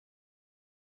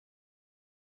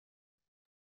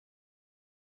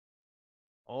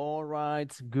All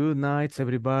right, good night,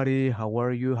 everybody. How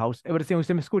are you? How's everything?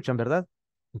 Ustedes me escuchan, ¿verdad?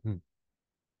 Ujú.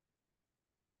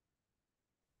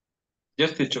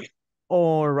 Yes, teacher.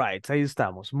 All right, ahí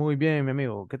estamos. Muy bien, mi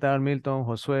amigo. ¿Qué tal, Milton,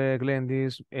 Josué,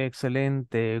 Glendis?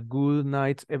 Excelente. Good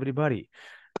night, everybody.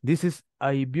 This is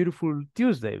a beautiful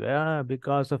Tuesday, ¿verdad?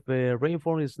 Because of the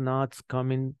rainfall is not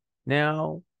coming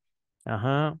now.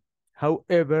 Uh-huh.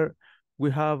 However, we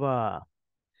have a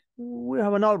we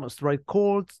have an almost right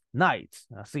cold night.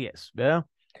 Así es, ¿verdad?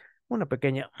 Una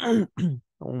pequeña,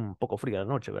 un poco fría la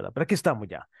noche, ¿verdad? Pero aquí estamos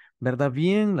ya, ¿verdad?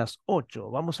 Bien, las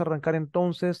 8. Vamos a arrancar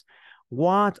entonces.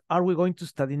 What are we going to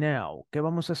study now? ¿Qué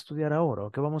vamos a estudiar ahora?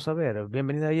 ¿Qué vamos a ver?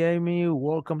 Bienvenida, Jamie.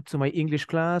 Welcome to my English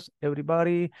class,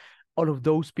 everybody. All of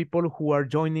those people who are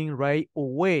joining right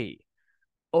away.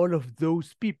 All of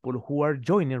those people who are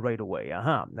joining right away.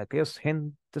 Ajá, aquellas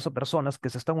gentes o personas que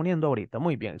se están uniendo ahorita.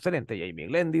 Muy bien, excelente, Jamie.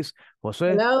 Lendis,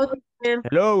 José. Hello, teacher.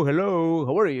 Hello, hello.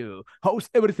 How are you? How's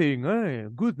everything?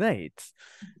 Good night.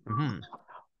 Mhm.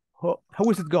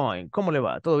 How is it going? ¿Cómo le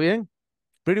va? ¿Todo bien?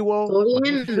 Pretty well? ¿Todo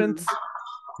bien? Magnificent?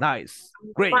 Nice.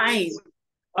 Great. Fine.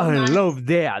 I love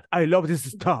that. I love this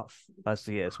stuff.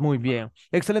 Así es, muy bien.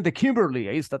 Excelente, Kimberly.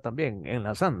 Ahí está también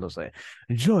enlazándose.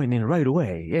 Joining right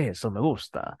away. Eso me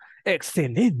gusta.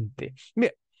 Excelente.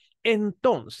 Bien,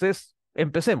 entonces,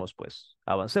 empecemos pues.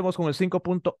 Avancemos con el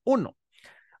 5.1.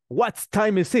 What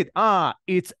time is it?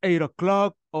 It's 8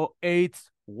 o'clock o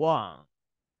 8:01.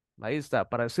 Ahí está,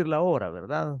 para decir la hora,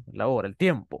 ¿verdad? La hora, el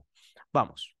tiempo.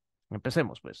 Vamos,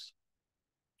 empecemos pues.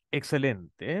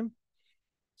 Excelente.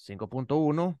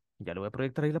 5.1. Ya le voy a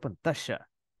proyectar ahí la pantalla.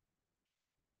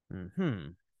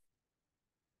 Ujú.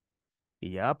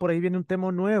 Y ya por ahí viene un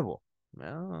tema nuevo.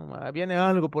 Viene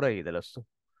algo por ahí de los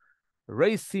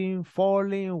racing,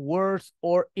 falling, words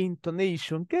or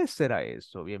intonation. ¿Qué será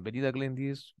eso? Bienvenida,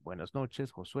 Glendis. Buenas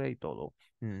noches, Josué y todo.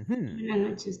 Ujú. Buenas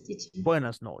noches, teacher.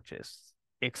 Buenas noches.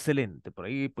 Excelente. Por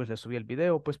ahí pues les subí el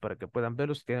video pues para que puedan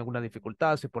verlo si tienen alguna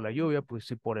dificultad, si por la lluvia, pues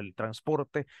si por el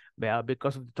transporte, vea,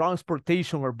 because of the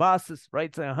transportation or buses,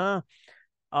 right?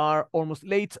 Are almost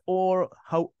late or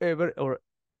however or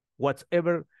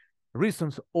whatever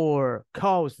reasons or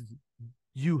causes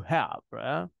you have,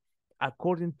 right?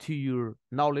 According to your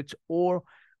knowledge or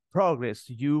progress,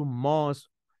 you must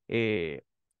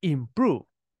improve,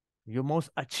 you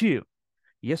must achieve.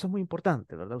 Y eso es muy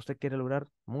importante, ¿verdad? Usted quiere lograr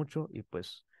mucho y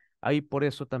pues ahí por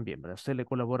eso también, ¿verdad? Se le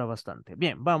colabora bastante.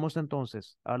 Bien, vamos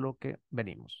entonces a lo que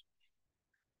venimos.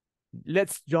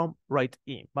 Let's jump right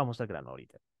in. Vamos al grano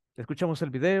ahorita. Escuchamos el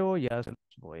video, ya se los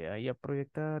voy ahí a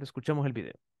proyectar. Escuchamos el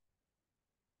video.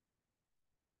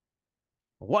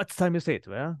 What time is it,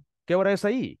 ¿verdad? ¿Qué hora es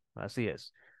ahí? Así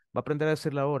es. Va a aprender a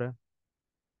decir la hora.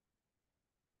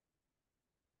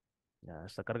 Ya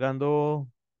está cargando.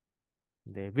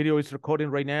 The video is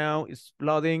recording right now. It's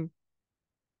loading.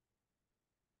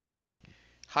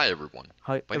 Hi everyone.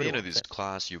 Hi, By the end of everyone. this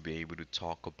class, you'll be able to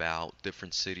talk about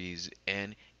different cities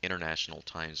and international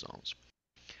time zones.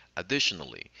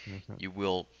 Additionally, Mhm. you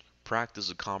will practice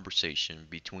a conversation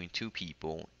between two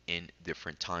people in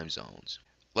different time zones.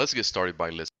 Let's get started by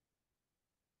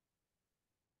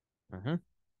Ujú.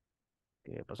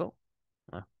 ¿Qué pasó?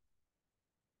 Ah,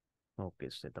 ok,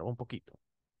 se trabó un poquito.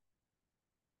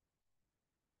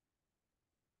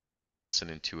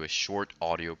 listening to a short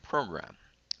audio program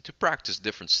to practice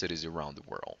different cities around the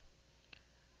world.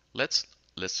 Let's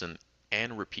listen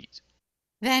and repeat.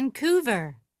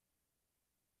 Vancouver,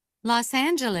 Los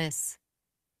Angeles,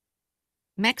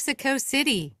 Mexico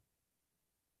City,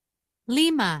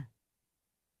 Lima,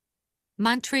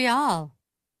 Montreal,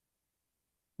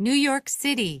 New York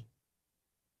City,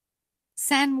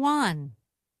 San Juan,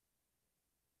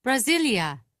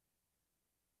 Brasilia,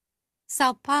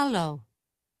 Sao Paulo,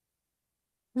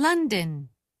 London,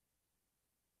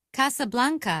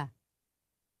 Casablanca,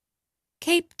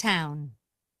 Cape Town,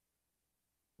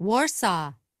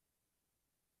 Warsaw,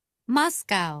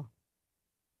 Moscow,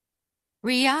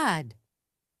 Riyadh,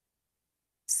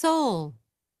 Seoul,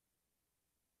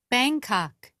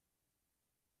 Bangkok,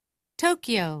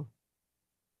 Tokyo,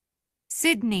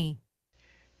 Sydney.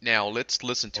 Now let's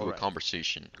listen to All a right.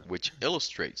 conversation which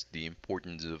illustrates the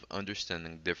importance of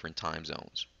understanding different time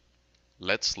zones.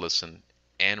 Let's listen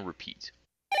and repeat.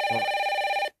 All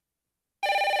right.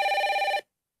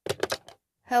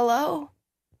 Hello?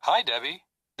 Hi, Debbie.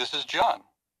 This is John.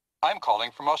 I'm calling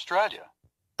from Australia.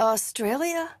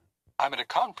 Australia? I'm at a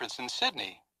conference in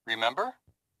Sydney, remember?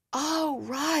 Oh,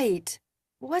 right.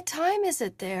 What time is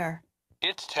it there?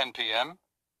 It's 10 p.m.,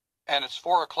 and it's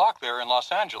 4 o'clock there in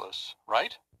Los Angeles,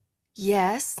 right?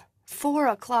 Yes, 4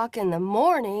 o'clock in the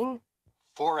morning.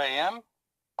 4 a.m.?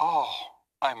 Oh,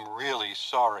 I'm really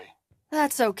sorry.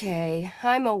 That's okay.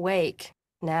 I'm awake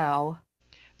now.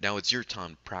 Now it's your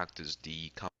time to practice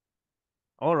the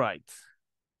All right.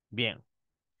 Bien.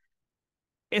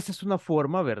 Esa es una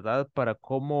forma, ¿verdad? Para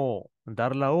cómo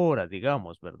dar la hora,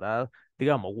 digamos, ¿verdad?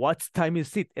 Digamos, what time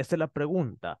is it? Esa es la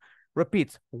pregunta.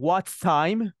 Repeat, what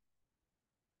time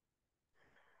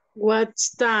What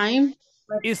time?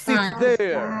 is it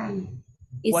there?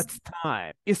 What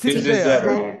time is it Is it there?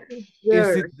 there?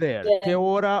 Is it there? ¿Qué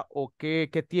hora o qué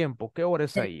tiempo? ¿Qué hora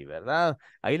es ahí, verdad?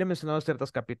 Ahí le he mencionado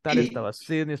ciertas capitales. Estaba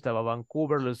Sydney, estaba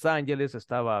Vancouver, Los Ángeles,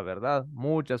 estaba, ¿verdad?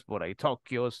 Muchas por ahí.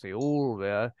 Tokio, Seúl,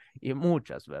 ¿verdad? Y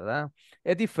muchas, ¿verdad?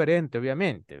 Es diferente,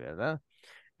 obviamente, ¿verdad?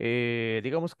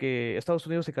 Digamos que Estados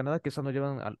Unidos y Canadá quizás nos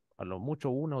llevan a lo mucho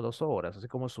 1 o 2 horas, así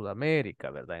como Sudamérica,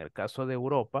 ¿verdad? En el caso de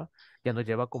Europa, ya nos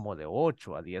lleva como de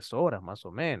 8 a 10 horas más o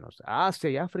menos.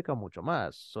 Asia y África mucho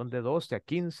más, son de 12 a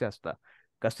 15 hasta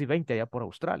casi 20 allá por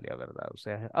Australia, ¿verdad? O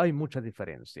sea, hay mucha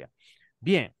diferencia.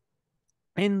 Bien,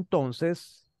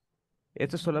 entonces,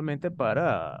 esto es solamente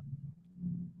para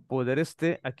poder,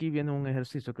 aquí viene un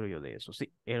ejercicio, creo yo, de eso,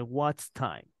 sí, el what's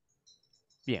time.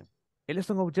 Bien, el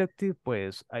lesson objective,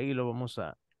 pues ahí lo vamos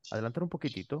a adelantar un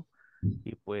poquitito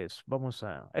y pues vamos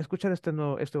a escuchar este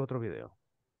otro video.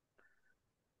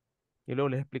 Y luego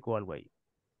les explico algo ahí.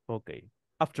 Ok.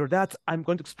 After that, I'm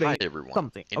going to Hi explain everyone.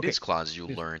 something. In Okay. this class you'll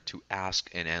Please. learn to ask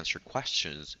and answer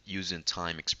questions using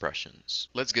time expressions.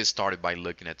 Let's get started by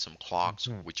looking at some clocks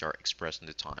which are expressing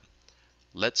the time.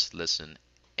 Let's listen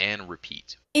and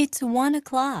repeat. It's 1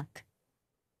 o'clock.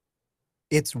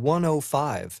 It's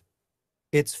 1:05.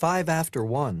 It's 5 after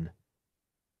 1.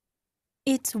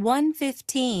 It's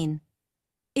 1:15.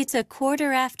 It's a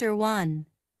quarter after 1.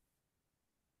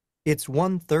 It's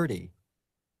 1:30.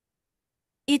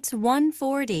 It's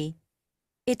 1:40.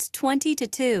 It's 20 to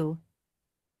 2.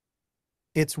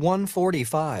 It's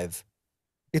 1:45.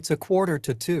 It's a quarter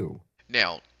to 2.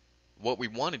 Now, what we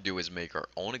want to do is make our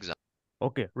own example.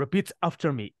 Okay, repeat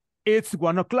after me. It's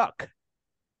 1 o'clock.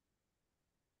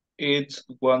 It's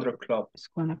 1 o'clock. It's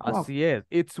 1 o'clock. Así es,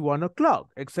 it's 1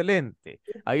 o'clock. Excelente.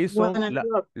 Ahí son 1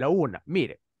 o'clock. la una.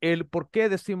 Mire, el por qué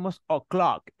decimos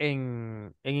o'clock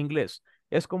en inglés.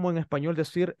 Es como en español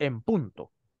decir en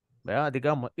punto. ¿Verdad?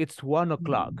 Digamos, it's 1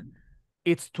 o'clock.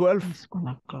 It's 12. It's 1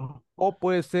 o'clock. O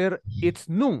puede ser it's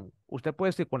noon. Usted puede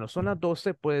decir cuando son las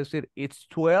 12, puede decir it's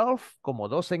 12, como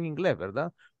 12 en inglés,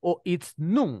 ¿verdad? O it's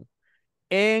noon.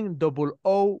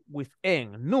 N-double-O with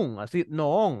N. Noon, así, no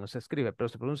on se escribe, pero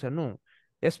se pronuncia noon.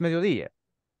 Es mediodía.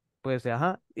 Puede ser,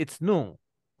 ajá, it's noon.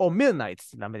 O midnight,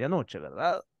 la medianoche,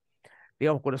 ¿verdad?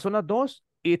 Digamos, cuando son las 2,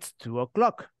 it's 2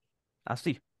 o'clock.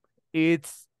 Así.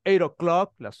 It's 8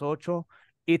 o'clock, las 8.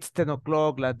 It's 10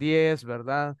 o'clock, las 10,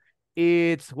 ¿verdad?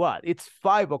 It's what? It's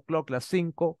 5 o'clock, las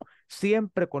 5.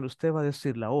 Siempre cuando usted va a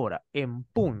decir la hora en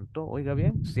punto, oiga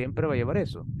bien, siempre va a llevar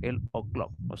eso, el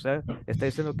o'clock. O sea, está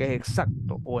diciendo que es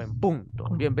exacto o en punto.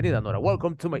 Bienvenida, Nora.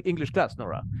 Welcome to my English class,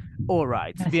 Nora. All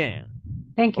right, bien.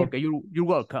 Thank you. Okay, you're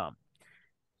welcome.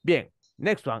 Bien,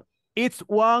 next one. It's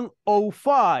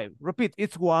 1:05. Repeat,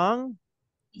 it's 1.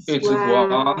 It's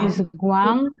 1. It's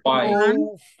 1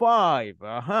 1:05.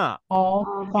 Ajá.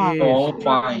 or Eso.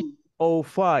 5.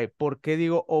 05. ¿Por qué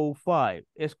digo 05?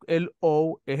 El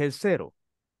O es el 0.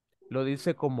 Lo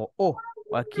dice como O.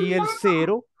 Aquí el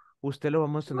 0, usted lo va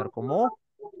a mencionar como O.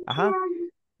 Ajá.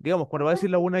 Digamos, cuando va a decir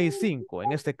la 1:05,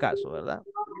 en este caso, ¿verdad?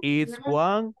 It's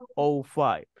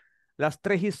 1:05. Las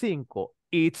 3:05,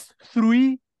 it's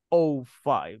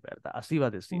 3:05, ¿verdad? Así va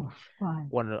a decir.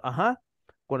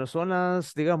 Cuando son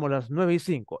las, digamos, las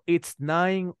 9:05, it's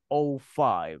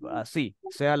 9:05, así,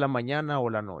 sea la mañana o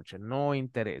la noche, no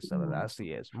interesa, ¿verdad?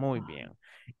 Así es, muy bien.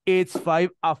 It's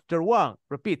 5 after 1,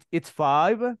 repeat, it's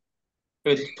 5,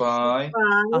 It's 5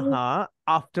 ajá,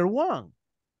 after 1,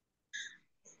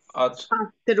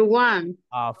 after 1.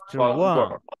 after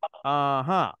 1,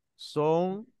 ajá,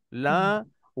 son la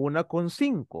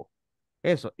 1:05.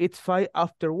 Eso, it's 5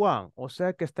 after 1, o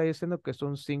sea que está diciendo que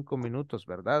son 5 minutos,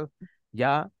 ¿verdad?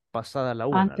 Ya pasada la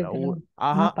 1. Antes de la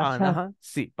Ajá, pasada. ajá,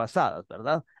 sí, pasadas,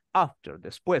 ¿verdad? After,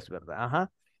 después, ¿verdad? Ajá.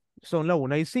 Son la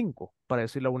 1:05, para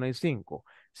decir la 1:05.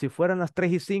 Si fueran las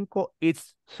 3:05,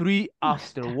 it's 3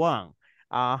 after 1.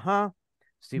 Ajá.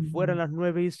 Si fueran las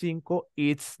 9:05,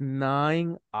 it's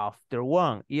 9 after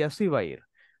 1. Y así va a ir,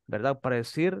 ¿verdad? Para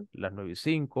decir las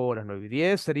 9:05 o las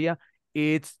 9:10 sería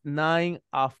it's 9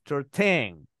 after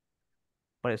 10.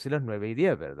 Para decir las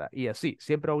 9:10, ¿verdad? Y así,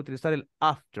 siempre va a utilizar el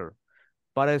after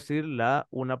para decir la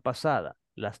 1 pasada,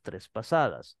 las 3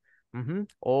 pasadas.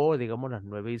 O digamos las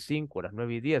 9:05, las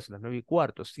 9:10, las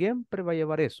 9:15. Siempre va a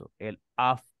llevar eso, el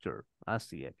after.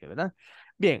 Así es, ¿verdad?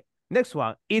 Bien, next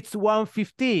one. It's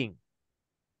 1:15.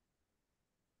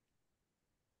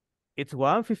 It's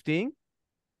 1:15.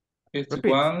 It's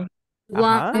Repeat. 1.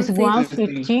 Ajá. It's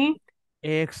 1:15.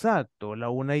 Exacto, la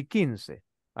 1:15.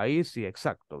 Ahí sí,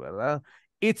 exacto, ¿verdad?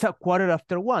 It's a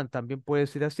 1:15, también puede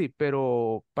decir así,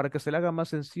 pero para que se le haga más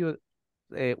sencillo,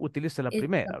 utilice la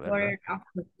primera, ¿verdad?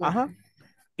 Ajá.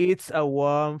 It's a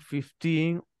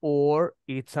 1:15 or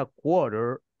it's a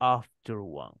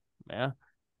 1:15, ¿verdad?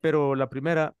 Pero la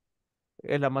primera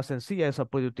es la más sencilla, esa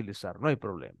puede utilizar, no hay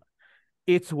problema.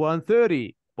 It's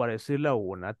 1:30, para decir la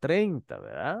 1:30,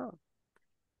 ¿verdad?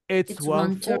 It's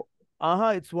 1:40.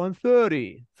 Ajá, it's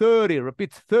 1:30. 30,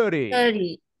 repeat 30.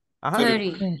 30, Ajá.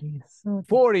 30,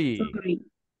 40.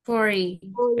 40,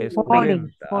 Es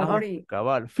 40. 40. Ajá,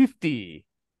 cabal. 50.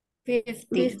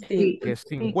 50, Que es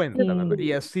 50, ¿verdad?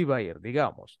 Y así va a ir,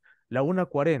 digamos. La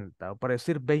 1:40, para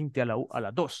decir 20 a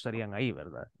la 2 serían ahí,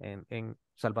 ¿verdad? En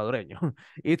salvadoreño.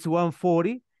 It's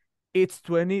 1:40. It's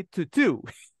 20 to 2.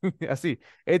 Así.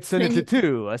 It's 20 to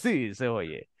 2. Así se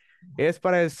oye. Es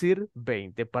para decir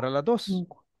 20 para las 2.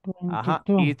 Ajá.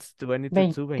 22. It's 20 to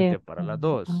 2, 20 para las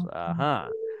 2. Ajá.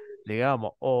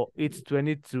 Digamos. O it's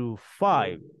 20 to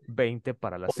 5, 20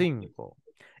 para las 5.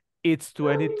 It's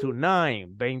 20 to 9,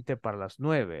 20 para las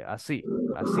 9. Así.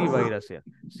 Así va a ir así.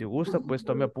 Si gusta, pues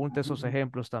tome apunte esos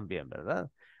ejemplos también,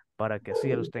 ¿verdad? Para que así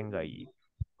ya los tenga ahí.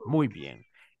 Muy bien.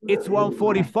 It's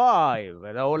 1:45,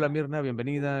 ¿verdad? Hola Mirna,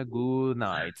 bienvenida. Good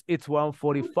night. It's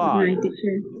 1:45.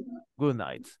 Good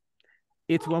night.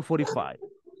 It's 1:45.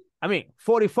 I mean,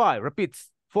 45.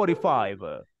 Repeats.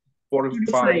 45.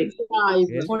 45.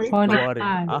 Es 45.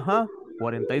 Ajá.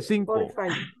 45.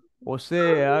 O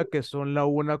sea que son la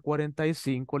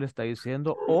 1:45, le está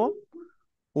diciendo, o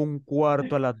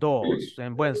 1/4 a las 2,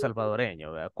 en buen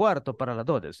salvadoreño, ¿verdad? Cuarto para las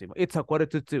 2 decimos. It's a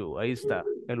 1:45. Ahí está,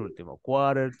 el último.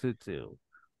 1:45.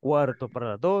 Cuarto para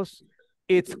las 2.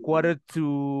 It's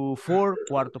 1:45,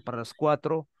 cuarto para las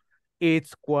 4.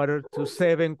 It's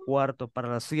 1:45, cuarto para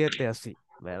las 7, así,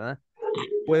 ¿verdad?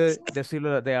 Puede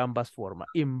decirlo de ambas formas.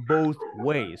 In both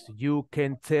ways, you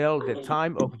can tell the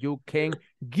time or you can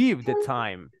give the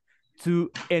time to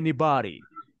anybody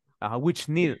which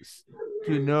needs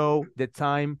to know the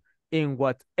time in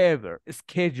whatever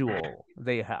schedule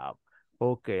they have.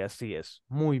 Ok, así es.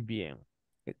 Muy bien.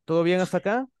 ¿Todo bien hasta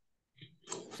acá?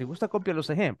 Si gusta, copia los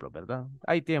ejemplos, ¿verdad?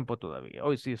 Hay tiempo todavía.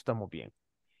 Hoy sí estamos bien.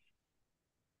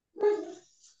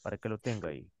 Para que lo tenga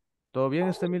ahí. ¿Todo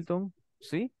bien, Milton?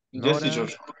 ¿Sí? Yes, Nora? teacher.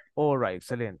 All right,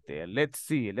 excelente. Let's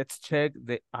see. Let's check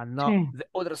the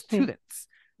other Sí. students.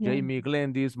 Yeah. Jamie,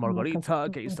 Glendis, Margarita,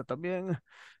 que ahí está también.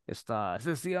 Está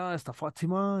Cecia, está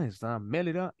Fátima, está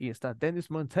Melida y está Dennis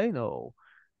Montano.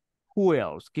 Who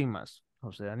else? ¿Quién más?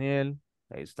 José Daniel,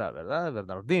 ahí está, ¿verdad?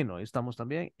 Bernardino, ahí estamos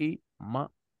también. Y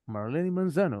Marlene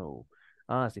Manzano.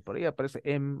 Ah, sí, por ahí aparece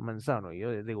M. Manzano. Y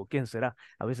yo digo, ¿quién será?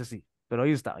 A veces sí, pero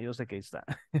ahí está, yo sé que ahí está.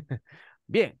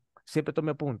 Bien, siempre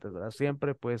tome apuntes, ¿verdad?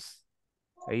 Siempre, pues,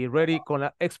 ahí ready con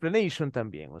la explanation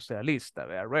también, o sea, lista,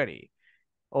 ¿verdad? Ready.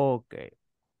 Ok.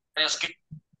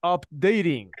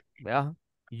 Updating, ¿verdad?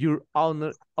 Your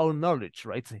own knowledge,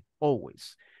 right?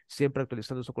 Always. Siempre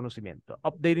actualizando su conocimiento.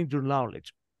 Updating your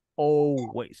knowledge.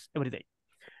 Always. Every day.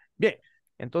 Bien.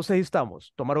 Entonces ahí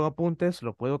estamos. ¿Tomaron apuntes?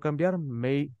 ¿Lo puedo cambiar?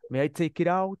 May I take it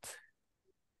out?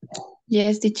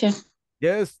 Yes, teacher.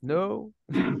 Yes, no.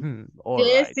 All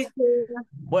right.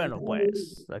 Bueno,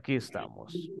 pues, aquí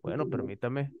estamos. Bueno,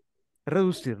 permítame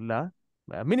reducirla.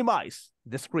 Minimize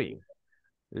the screen.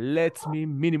 Let me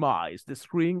minimize the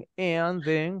screen and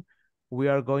then we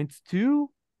are going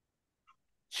to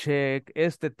check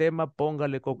este tema.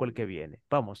 Póngale coco el que viene.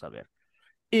 Vamos a ver.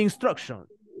 Instruction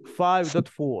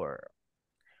 5.4.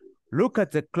 Look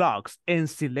at the clocks and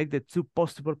select the 2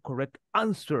 possible correct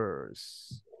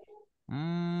answers.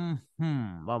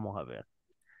 Vamos a ver.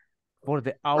 For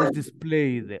the hours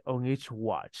displayed on each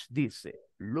watch. Dice,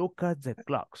 look at the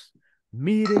clocks.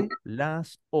 Mire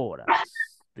las horas.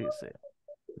 Dice.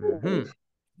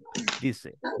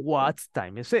 Dice, what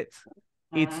time is it?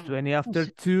 It's 20 after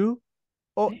 2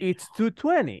 o it's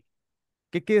 2:20.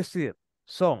 ¿Qué quiere decir?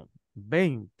 Son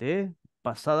 20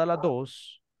 pasada las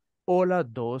 2 o las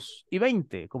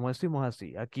 2:20, como decimos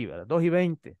así, aquí, ¿verdad?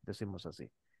 2:20, decimos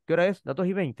así. ¿Qué hora es? Las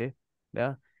 2:20,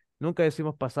 ¿verdad? Nunca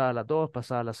decimos pasada las 2,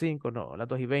 pasada las 5, no, las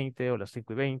 2:20 o las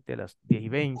 5:20, las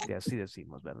 10:20, así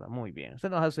decimos, ¿verdad? Muy bien, se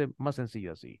nos hace más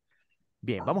sencillo así.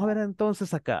 Bien, vamos a ver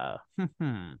entonces acá.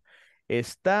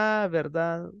 Está,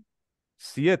 ¿verdad?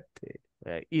 7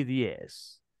 y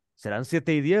 10. ¿Serán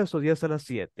 7 y 10 o 10 a las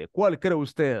 7? ¿Cuál cree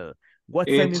usted? What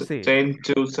time It's is it? 10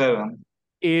 to 7.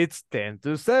 It's 10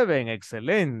 to 7.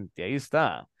 Excelente, ahí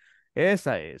está.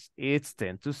 Esa es. It's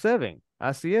 10 to 7.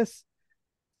 Así es.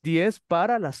 10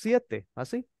 para las 7.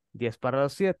 Así. 10 para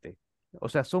las 7. O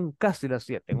sea, son casi las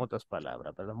 7, en otras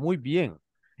palabras, ¿verdad? Muy bien.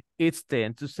 It's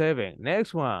 10 to 7.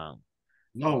 Next one.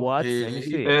 No, What? Let me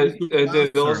see. Es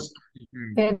de dos.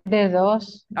 Es de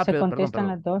dos. Ah, Se perdón, contestan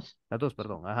perdón. las dos. Las dos,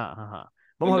 perdón. Ajá, ajá.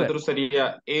 Vamos El a ver. otro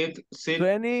sería it, sit,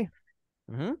 20.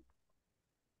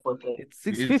 It's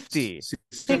 6:50.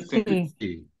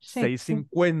 60.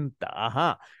 6:50.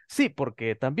 Ajá. Sí,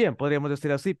 porque también podríamos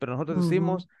decir así, pero nosotros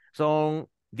decimos son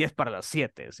 10 para las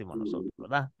 7, decimos nosotros,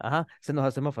 ¿verdad? Ajá. Se nos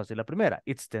hace más fácil la primera.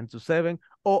 It's 10 to 7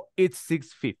 o it's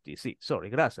 6:50. Sí, sorry.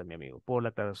 Gracias, mi amigo, por la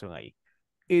aclaración ahí.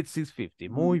 It's 6:50.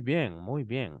 Muy bien, muy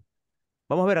bien.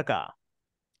 Vamos a ver acá.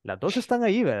 Las dos están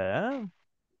ahí, ¿verdad?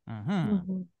 Ujú.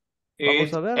 Vamos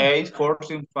it's a ver.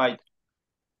 8:45.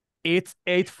 It's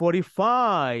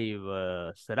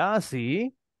 8:45. ¿Será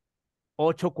así?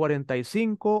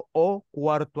 8:45 o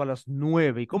cuarto a las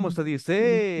 9. ¿Y cómo se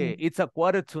dice? It's a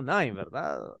quarter to 9,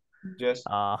 ¿verdad? Yes.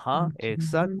 Ajá,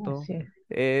 exacto. Así es.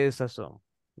 Esas son.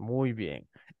 Muy bien.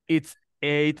 It's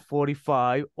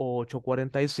 8:45,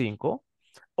 8:45.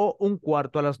 O un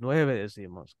cuarto a las 9,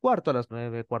 decimos. Cuarto a las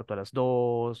 9, cuarto a las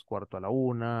 2, cuarto a la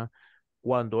 1.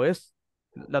 Cuando las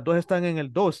dos están en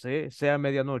el 12, sea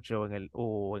medianoche o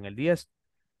en el 10,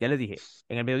 ya les dije,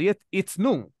 en el mediodía, it's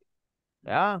noon,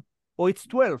 ¿ya? O it's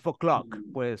 12 o'clock,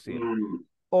 puede decir.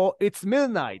 O it's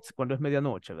midnight, cuando es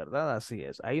medianoche, ¿verdad? Así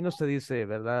es. Ahí no se dice,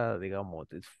 ¿verdad?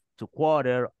 Digamos, it's 2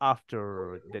 quarter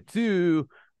after the 2,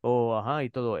 o ajá, y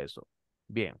todo eso.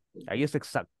 Bien, ahí es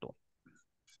exacto.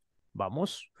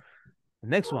 Vamos.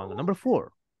 Next one, number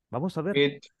 4. Vamos a ver.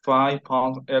 It's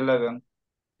 5:11.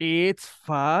 It's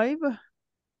 5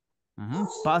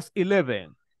 past 11.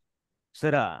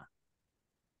 Será.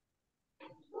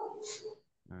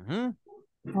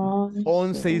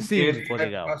 11:05,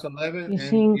 digamos. 11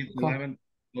 Y and it's 5.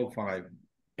 11:05.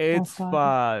 It's 5.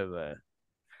 5.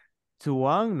 To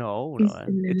 1, no.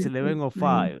 It's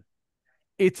 11:05.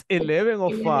 It's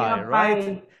 11:05,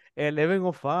 right?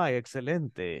 11:05,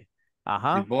 excelente.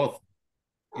 Ajá. Both.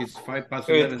 It's 5 past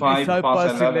It's 11. It's 5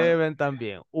 past past 11. 11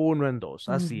 también. 1 en 2,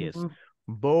 así es.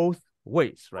 Both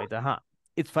ways, right? Ajá.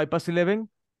 It's 5 past 11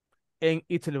 and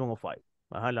it's 11:05.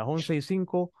 Ajá, las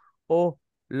 11:05 o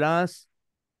las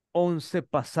 11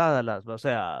 pasadas las, o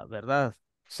sea, ¿verdad?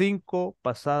 5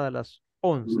 pasadas las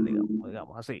 11,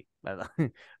 digamos así, ¿verdad?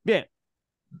 Bien.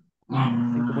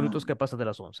 5 minutos que pasan de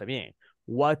las 11. Bien.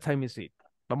 What time is it?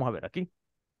 Vamos a ver aquí.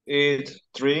 It's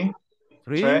 3.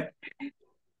 3.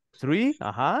 3,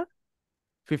 ajá.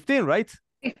 15, right?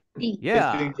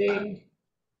 Yeah.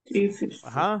 15.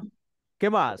 Ajá. ¿Qué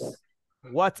más?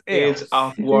 What It's else?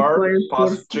 a quarter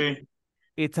past 3.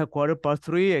 It's a quarter past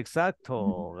 3,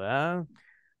 exacto, ¿verdad?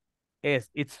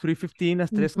 It's 3:15,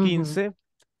 las 3:15.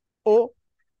 O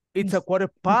it's a quarter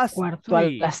past Cuarto a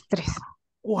 3. las 3.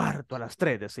 Cuarto a las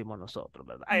 3, decimos nosotros,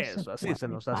 ¿verdad? Eso, así se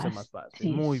nos hace más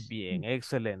fácil. Muy bien,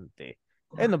 excelente.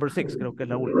 El number 6, creo que es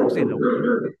la última. Sí, es la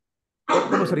última.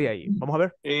 ¿Cómo sería ahí? Vamos a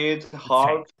ver. It's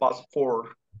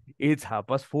 4:30. It's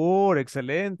 4:30,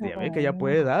 excelente. Ya ve que ya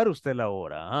puede dar usted la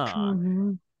hora. Ah.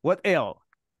 What else?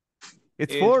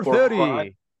 It's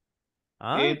 4:30.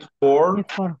 ¿Ah? It's 4.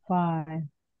 It's 4:05.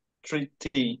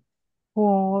 3:30.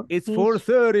 It's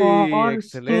 4:30. 4:30.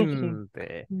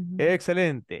 Excelente.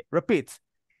 Excelente. Repeat.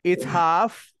 It's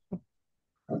half.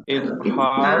 It's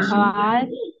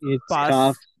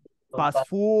half. Past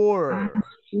 4.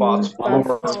 Past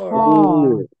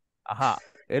 4. Ajá.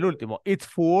 El último. It's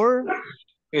 4.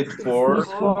 It's 4.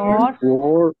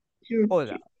 4.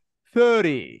 Oiga.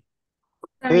 30.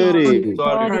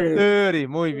 30.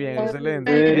 Muy bien.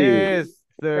 Excelente. Es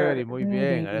 30. Muy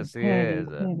bien. Así es.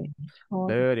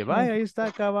 30. Vaya, ahí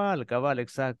está, cabal,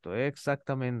 exacto,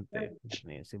 exactamente.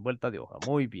 Sin vuelta de hoja.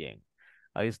 Muy bien.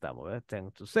 Ahí estamos,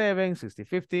 10 to 7,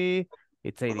 60:50,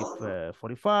 it's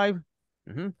 80:45,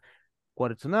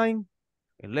 quarter to 9,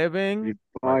 11,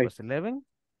 5 past 11.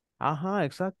 Ajá,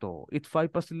 exacto. It's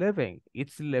 5 past 11.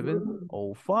 It's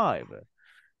 11:05.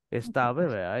 Está,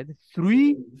 ¿verdad?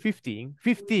 3:15,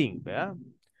 15, ¿verdad?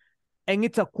 And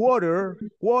it's a quarter.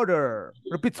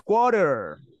 Repeats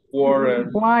quarter. Quarter,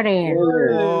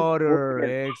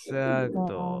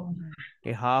 exacto.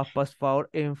 Y 4:30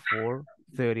 and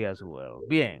 4:30 as well.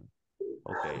 Bien.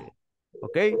 Okay.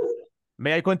 Okay.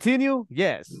 May I continue?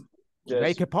 Yes.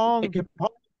 May I keep on?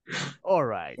 All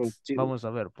right. Vamos a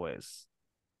ver, pues.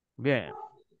 Bien.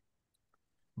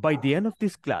 By the end of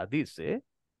this class, dice,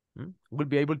 we'll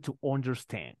be able to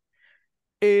understand.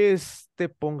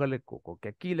 Póngale coco, que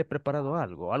aquí le he preparado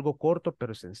algo corto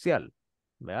pero esencial.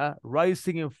 ¿Verdad?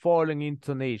 Rising and falling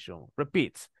intonation.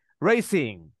 Repeat.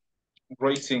 Rising.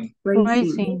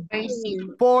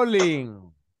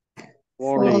 Falling.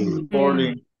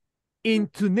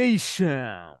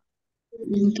 Intonation.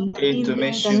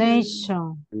 Intonation.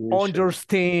 Intonation.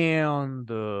 Understand.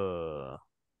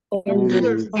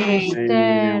 Understand.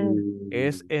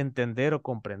 Es entender o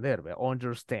comprender, ¿vea?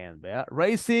 Understand, ¿vea?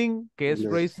 Raising, ¿qué es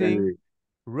raising?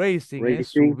 Raising es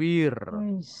subir.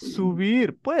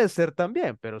 Subir, puede ser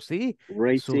también, pero sí,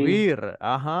 subir,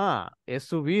 ajá, es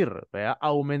subir, ¿vea?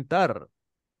 Aumentar.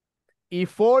 Y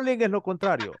falling es lo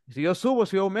contrario. Si yo subo,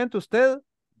 si yo aumento, usted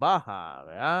baja,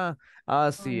 ¿verdad?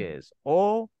 Así es.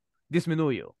 O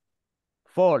disminuyo.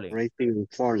 Falling.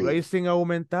 Raising,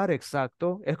 aumentar,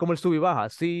 exacto. Es como el sub y baja.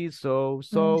 Sí,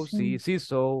 sí, sí,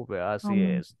 ¿verdad? Así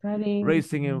es.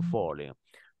 Raising and falling.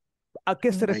 ¿A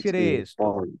qué se refiere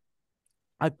esto?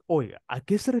 Oiga, ¿a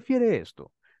qué se refiere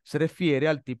esto? Se refiere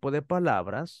al tipo de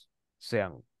palabras,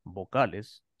 sean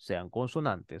vocales, sean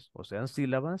consonantes o sean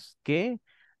sílabas, que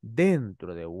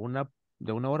dentro de una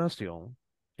oración,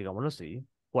 digámoslo así,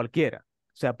 cualquiera,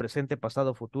 sea presente,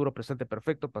 pasado, futuro, presente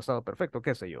perfecto, pasado perfecto,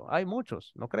 qué sé yo. Hay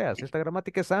muchos, no creas, esta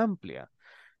gramática es amplia,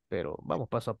 pero vamos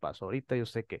paso a paso. Ahorita yo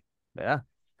sé que, ¿verdad?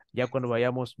 Ya cuando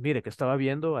vayamos, mire que estaba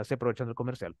viendo, así aprovechando el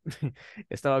comercial,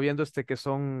 estaba viendo que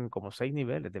son como 6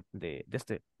 niveles de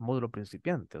este módulo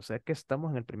principiante, o sea que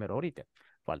estamos en el primero ahorita,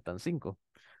 faltan 5.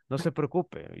 No se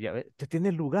preocupe, ya ve, te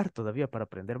tiene lugar todavía para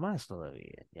aprender más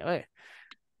todavía, ya ve.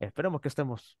 Esperemos que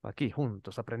estemos aquí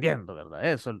juntos aprendiendo, ¿verdad?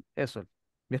 Eso es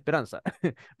mi esperanza.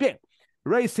 Bien,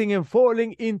 raising and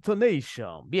falling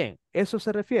intonation. Bien, eso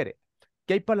se refiere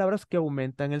que hay palabras que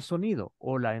aumentan el sonido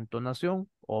o la entonación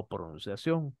o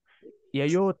pronunciación y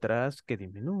hay otras que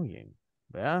disminuyen,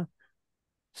 ¿verdad?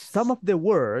 Some of the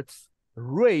words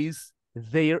raise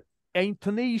their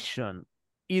intonation,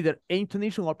 either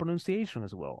intonation or pronunciation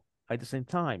as well, at the same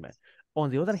time.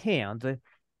 On the other hand,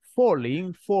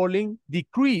 falling,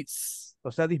 decrease,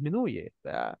 o sea, disminuye,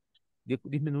 ¿verdad?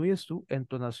 Disminuye su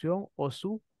entonación o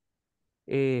su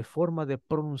forma de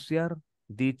pronunciar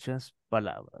dichas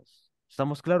palabras.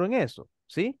 ¿Estamos claros en eso?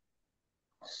 ¿Sí?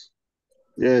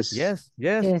 Yes.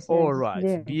 All right.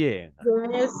 Yes. Bien.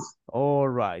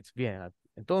 All right. Bien.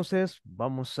 Entonces,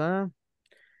 vamos a...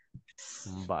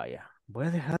 Vaya. Voy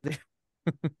a dejar de,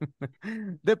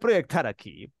 de proyectar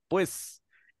aquí. Pues,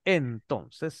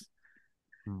 entonces,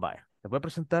 vaya. Les voy a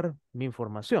presentar mi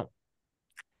información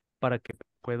para que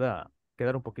pueda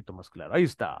quedar un poquito más claro. Ahí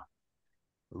está.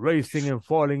 Raising and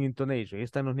falling intonation. Ahí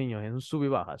están los niños en sube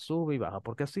y baja,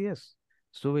 porque así es.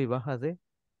 Sube y baja de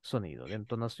sonido, de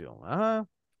entonación. Ajá.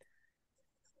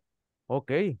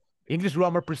 Ok. English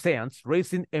Grammar presents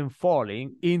Raising and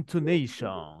Falling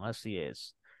Intonation. Así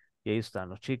es. Y ahí están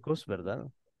los chicos, ¿verdad?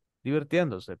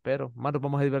 Divirtiéndose, pero más nos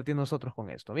vamos a divertir nosotros con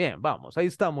esto. Bien, vamos. Ahí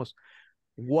estamos.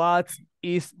 What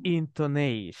is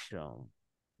intonation?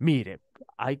 Mire,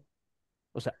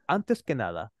 o sea, antes que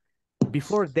nada,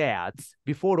 before that,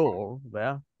 before all,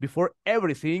 ¿verdad? Before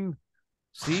everything,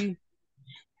 sí,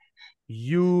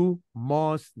 you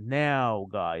must know,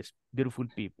 guys, beautiful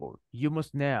people, you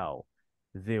must know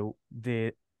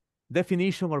the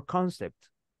definition or concept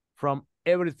from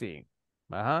everything.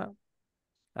 Ajá.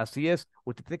 Así es.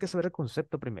 Usted tiene que saber el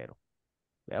concepto primero,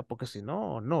 ¿verdad? Porque si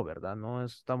no, no, ¿verdad? No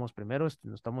estamos primero,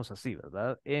 no estamos así,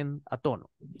 ¿verdad? A tono.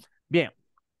 Bien.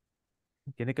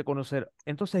 Tiene que conocer.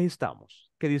 Entonces ahí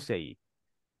estamos. ¿Qué dice ahí?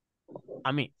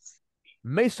 A mí.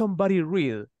 May somebody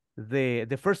read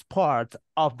the first part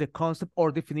of the concept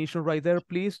or definition right there,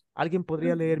 please? ¿Alguien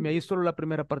podría leerme ahí solo la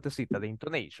primera partecita de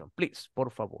intonation? Please, por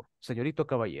favor. Señorito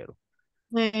caballero.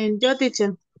 Yo,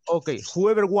 teacher. Ok,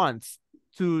 whoever wants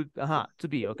to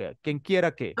be, ok. Quien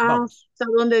quiera que. Vamos. Hasta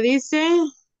donde dice.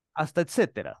 Hasta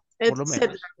etcétera, por lo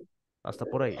Etcétera. menos. Hasta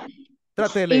por ahí.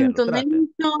 Trate de leerlo, trate.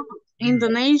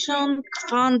 Intonation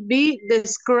can be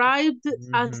described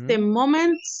as the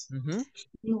moments.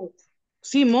 No.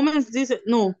 Sí, moments dice.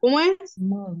 No, ¿cómo es?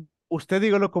 Usted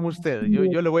dígalo como usted.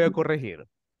 Yo le voy a corregir.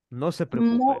 No se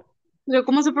preocupe. Pero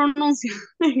 ¿cómo se pronuncia?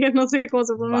 Que no sé cómo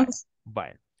se pronuncia.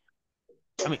 Vale.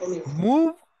 I mean,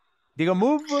 move. Diga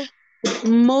move.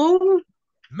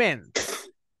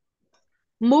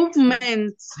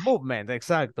 Movement,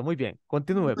 exacto. Muy bien.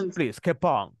 Continúe, please. Keep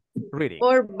on reading.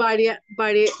 Or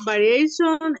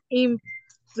variation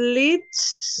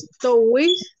implies to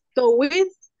which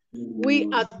we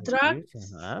attract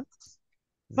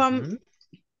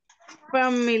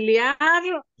familiar.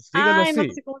 Dígalo así. No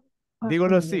sé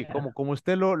dígalo así, como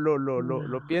usted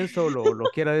lo piensa o lo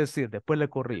quiera decir. Después le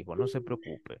corrijo, no se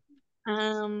preocupe.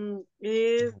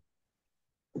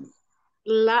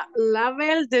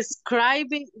 Level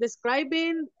describing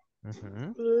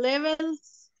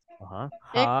levels.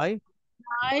 High.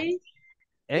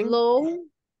 Low.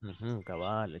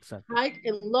 Cabal, exacto. High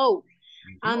and low.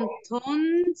 And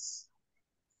tones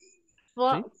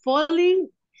falling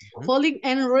falling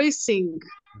and rising,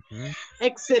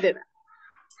 etc.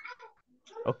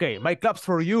 Ok, my claps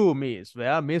for you, Miss.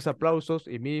 ¿Vea? Mis aplausos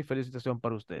y mi felicitación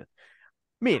para usted.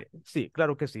 Mire, sí,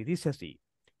 claro que sí, dice así.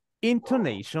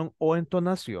 Intonation o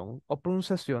entonación o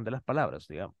pronunciación de las palabras,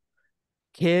 digamos.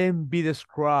 Can be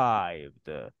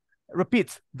described. Repeat,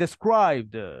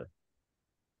 described.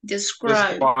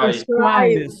 Describe.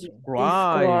 Described.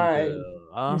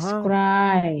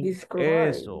 Ajá.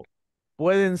 Eso.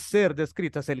 Pueden ser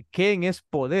descritas. El can es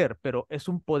poder, pero es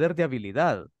un poder de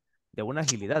habilidad, de una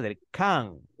agilidad. El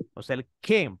can, o sea, el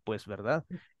can, pues, ¿verdad?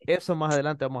 Eso más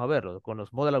adelante vamos a verlo con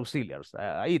los modal auxiliaries.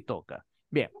 Ahí toca.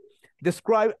 Bien.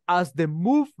 Describe as the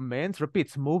movements.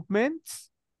 Repeats,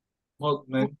 movements.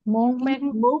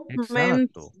 Movement.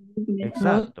 Exacto.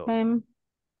 Exacto.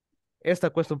 Esta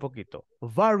cuesta un poquito.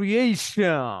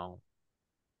 Variation.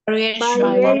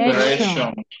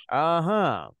 Variation.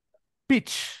 Ajá.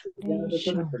 Pitch.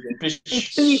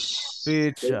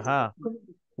 Pitch, ajá.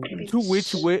 To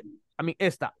which we, I mean,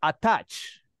 esta,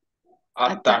 attach.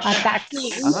 Attach.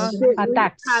 Ajá.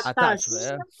 Attach,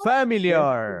 ¿verdad?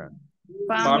 Familiar.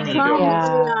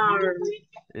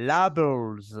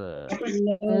 Labels.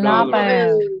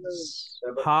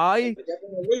 High.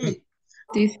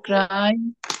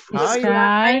 Describe.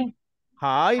 High.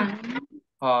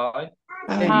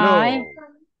 And low.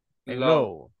 And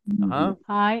low. Ajá.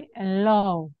 High and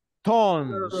low.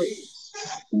 Tones.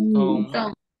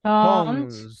 Tones.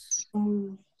 Tones.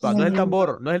 Va, no es el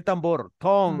tambor, no es el tambor.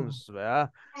 Tones,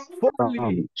 ¿verdad?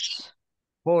 Falling.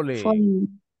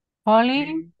 Falling.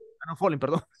 Falling. No, falling,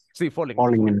 perdón. Sí, falling.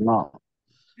 Falling in love.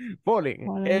 Falling.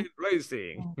 And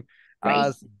racing.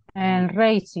 And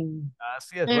racing.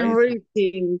 Así es, And racing.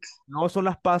 racing. No son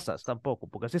las pasas tampoco,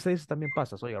 porque así se dice también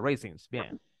pasas. Oiga, racings.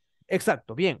 Bien.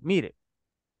 Exacto, bien. Mire.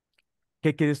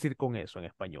 ¿Qué quiere decir con eso en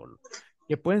español?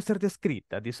 Que pueden ser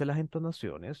descritas, dice las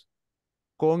entonaciones,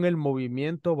 con el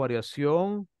movimiento o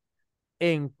variación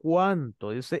en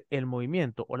cuanto, dice el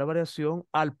movimiento o la variación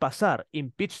al pasar.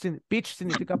 Pitch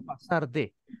significa pasar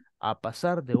de, a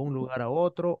pasar de un lugar a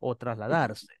otro o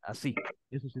trasladarse, así.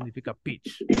 Eso significa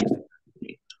pitch.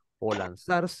 O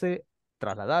lanzarse,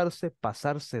 trasladarse,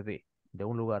 pasarse de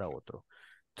un lugar a otro.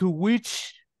 To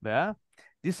which, ¿verdad?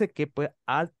 Dice que pues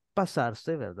al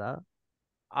pasarse, ¿verdad?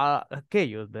 A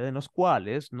aquellos, ¿verdad? En los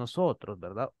cuales nosotros,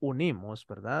 ¿verdad? Unimos,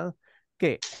 ¿verdad?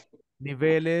 Que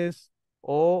niveles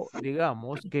o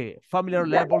digamos que familiar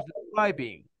labels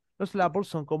describing. Los labels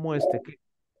son como este, que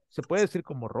se puede decir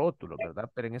como rótulos, ¿verdad?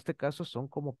 Pero en este caso son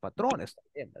como patrones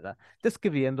también, ¿verdad?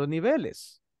 Describiendo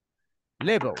niveles.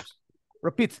 Levels.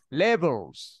 Repeat,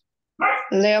 levels.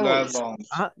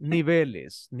 Ajá,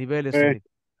 niveles. Significa.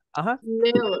 Ajá.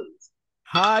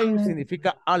 High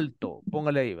significa alto.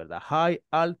 Póngale ahí, ¿verdad? High,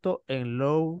 alto, en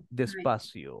low,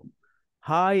 despacio.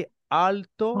 High,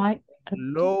 alto,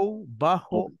 low,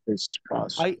 bajo.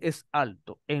 High es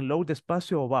alto. En low,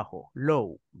 despacio o bajo.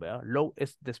 Low, ¿verdad? Low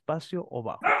es despacio o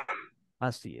bajo.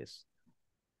 Así es.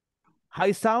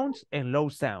 High sounds and low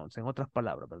sounds, en otras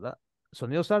palabras, ¿verdad?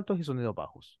 Sonidos altos y sonidos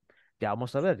bajos. Ya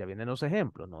vamos a ver, ya vienen los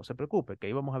ejemplos. No se preocupe, que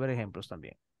ahí vamos a ver ejemplos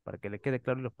también. Para que le quede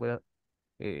claro y los pueda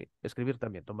escribir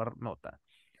también, tomar nota.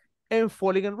 En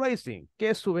falling and rising,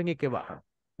 que suben y que bajan,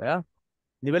 ¿verdad?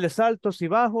 Niveles altos y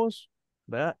bajos,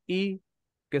 ¿verdad? Y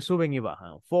que suben y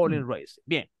bajan. Falling, rising.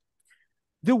 Bien.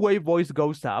 The way voice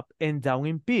goes up and down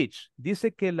in pitch.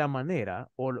 Dice que la manera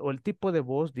o el tipo de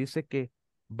voz dice que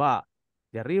va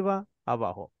de arriba a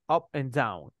abajo, up and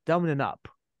down and up,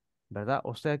 ¿verdad?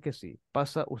 O sea que sí,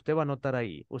 pasa, usted va a notar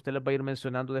ahí, usted les va a ir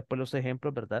mencionando después los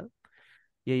ejemplos, ¿verdad?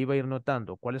 Y ahí va a ir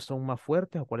notando cuáles son más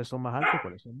fuertes o cuáles son más altos,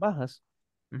 cuáles son bajas.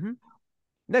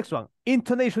 Next one.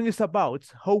 Intonation is about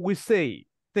how we say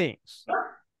things.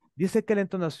 Dice que la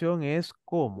entonación es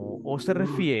cómo o se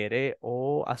refiere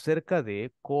o acerca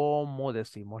de cómo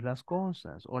decimos las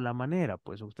cosas o la manera.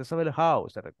 Pues usted sabe el how,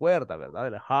 se recuerda, ¿verdad?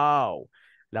 El how,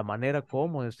 la manera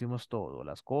como decimos todo,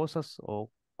 las cosas o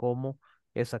cómo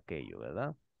es aquello,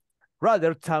 ¿verdad?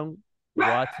 Rather than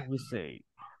what we say.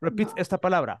 Repeat esta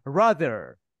palabra.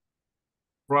 Rather.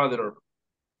 Rather.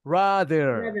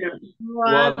 Rather.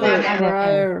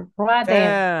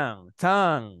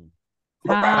 Tan.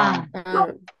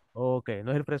 Ok,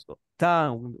 no es el fresco.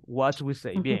 Tan, what we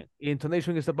say. Bien.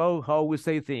 Intonation is about how we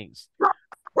say things.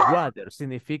 Rather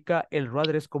significa, el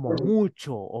rather es como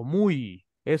mucho o muy.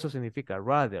 Eso significa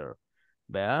rather.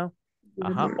 ¿Verdad?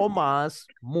 Ajá. O más,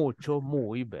 mucho,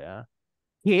 muy, ¿verdad?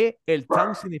 Que el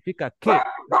tan significa que.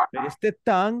 Pero este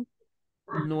tan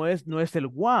no es el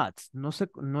what,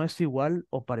 no es igual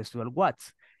o parecido al what.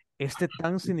 Este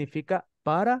tan significa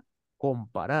para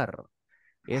comparar.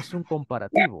 es un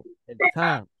comparativo, el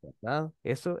tan, ¿verdad?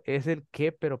 Eso es el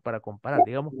que, pero para comparar.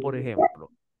 Digamos, por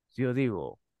ejemplo, si yo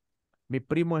digo, mi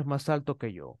primo es más alto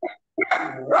que yo.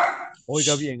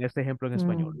 Oiga bien, este ejemplo en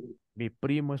español. Mi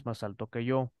primo es más alto que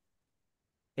yo.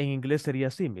 En inglés sería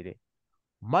así, mire.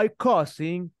 My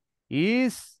cousin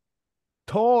is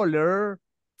taller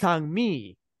than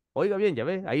me. Oiga bien, ya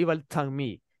ve, ahí va el than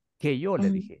me. Que yo le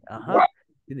dije, ajá.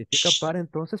 Significa para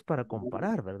entonces para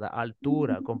comparar, ¿verdad?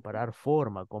 Altura, comparar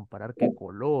forma, comparar qué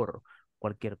color,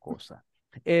 cualquier cosa.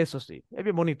 Eso sí, es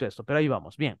bien bonito esto, pero ahí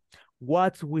vamos. Bien.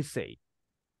 What we say.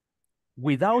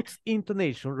 Without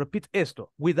intonation, repeat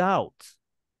esto. Without.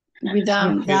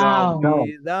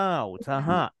 Without,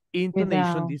 ajá.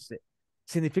 Intonation Without. dice,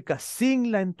 significa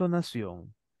sin la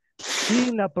entonación,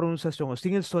 sin la pronunciación o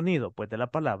sin el sonido, pues, de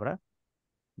la palabra.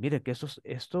 Mire que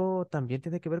esto también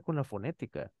tiene que ver con la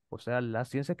fonética, o sea, la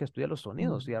ciencia que estudia los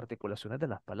sonidos y articulaciones de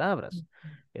las palabras.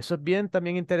 Eso es bien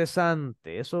también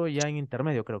interesante. Eso ya en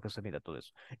intermedio creo que se mira todo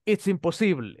eso. It's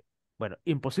imposible. Bueno,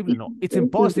 imposible no. It's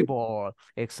impossible.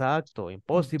 Exacto,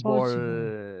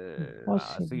 impossible.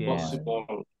 Así es.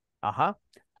 Possible. Ajá.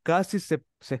 Casi se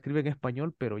escribe en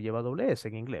español, pero lleva doble S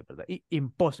en inglés, ¿verdad? Y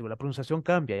impossible, la pronunciación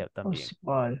cambia ya también.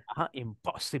 Possible. Ajá,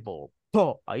 impossible.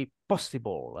 Ahí,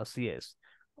 possible, así es.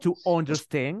 To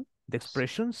understand the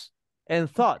expressions and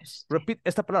thoughts. Repeat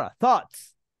esta palabra,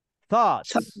 thoughts.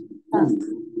 Thoughts.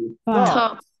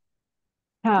 Thoughts.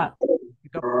 Thought.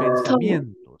 Significa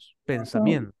pensamientos,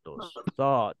 pensamientos.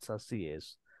 Thoughts, así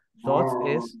es. Thoughts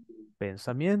es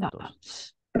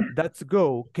pensamientos. That's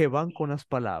go, que van con las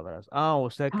palabras. O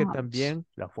sea que también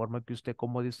la forma que usted,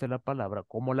 como dice la palabra,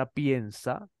 cómo la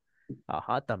piensa,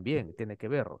 ajá, también tiene que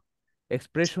ver.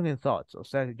 Expression and thoughts, o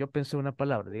sea, yo pensé una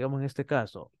palabra, digamos en este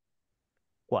caso,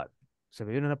 ¿cuál? Se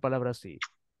me viene una palabra así.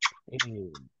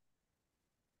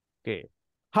 ¿Qué?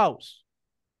 House,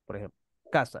 por ejemplo,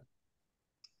 casa.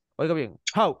 Oiga bien,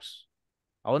 house.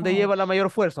 ¿A dónde lleva la mayor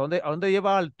fuerza? ¿A dónde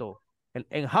lleva alto?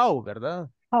 En how, ¿verdad?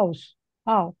 House.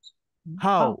 House.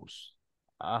 House.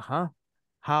 Ajá.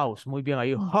 House. Muy bien,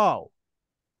 ahí how.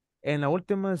 En la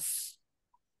última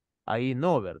ahí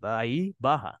no, ¿verdad? Ahí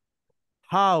baja.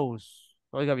 House.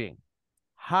 Oiga bien.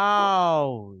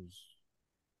 House.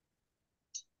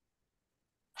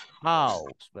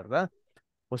 House, ¿verdad?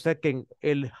 O sea que en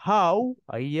el how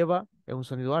ahí lleva un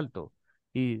sonido alto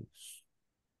y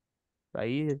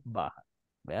ahí baja,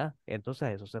 ¿verdad? Entonces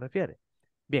a eso se refiere.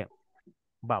 Bien,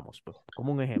 vamos, pues,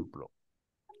 como un ejemplo.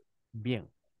 Bien.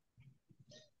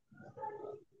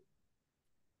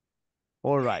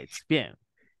 All right, bien.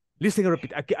 Listen and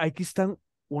repeat. Aquí están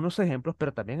unos ejemplos,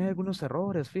 pero también hay algunos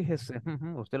errores, fíjese.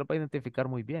 Usted lo va a identificar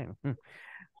muy bien.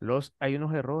 Hay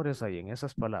unos errores ahí en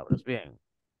esas palabras. Bien.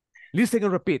 Listen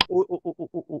and repeat. No,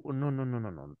 no, no,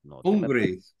 no, no, no.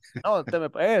 Hungry. No,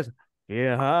 es.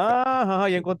 Ajá, ajá,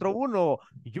 ya encontró uno.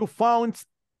 You found,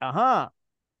 ajá,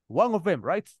 one of them,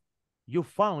 right? You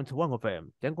found one of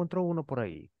them. Ya encontró uno por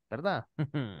ahí, ¿verdad?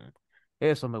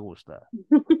 Eso me gusta.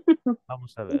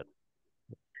 Vamos a ver.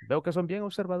 Veo que son bien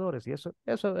observadores y eso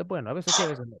es bueno. A veces sí, a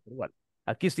veces no, pero igual.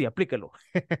 Aquí sí, aplíquelo.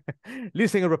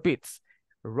 Listen and repeat.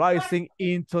 Rising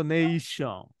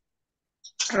intonation.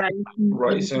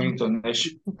 Rising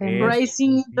intonation.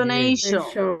 Rising intonation.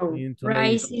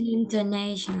 Rising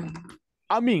intonation.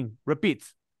 I mean, repeat.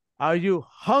 Are you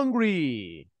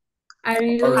hungry? Are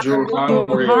you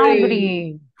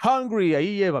Hungry. Hungry,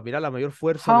 ahí lleva, mira la mayor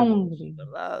fuerza de voz,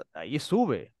 ¿verdad? Ahí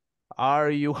sube.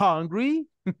 Are you hungry?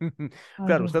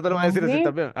 Claro, usted no le va a decir así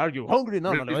también. Are you hungry?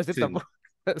 No, no le va a decir tampoco.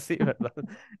 Sí, ¿verdad?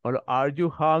 Bueno, are you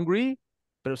hungry?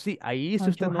 Pero sí, ahí si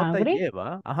usted nota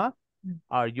lleva, ajá.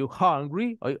 Are you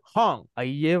hungry?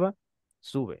 Ahí lleva,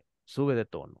 sube de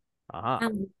tono. Ajá.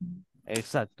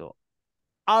 Exacto.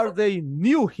 Are they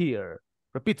new here?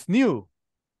 Repeat, new.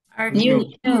 Are new.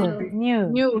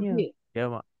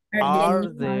 Lleva. Are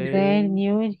they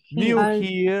new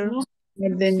here?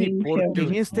 Sí, porque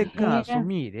en este caso,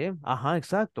 mire, ajá,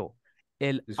 exacto.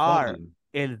 El are,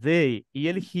 el they y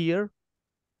el here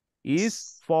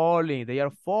is falling. They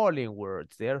are falling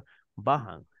words. They are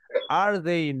bajan. Are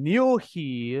they new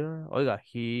here? Oiga,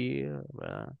 here,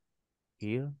 ¿verdad?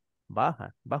 Here,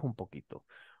 baja un poquito.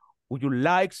 Would you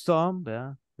like some?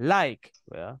 ¿Verdad? Like,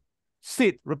 ¿verdad?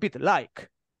 Sit, repeat, like.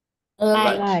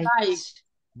 Like.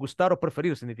 Gustar o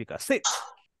preferir significa sit.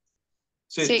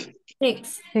 Sit.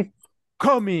 Six.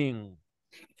 Coming.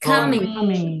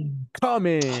 Coming.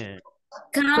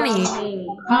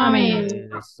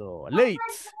 Eso. Late.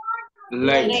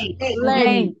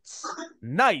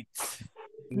 Night.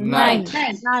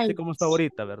 Así como está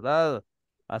ahorita, ¿verdad?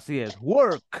 Así es.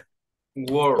 Work.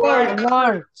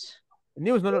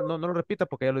 News no lo repita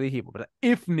porque ya lo dijimos, ¿verdad?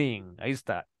 Evening, ahí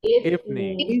está.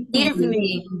 Evening.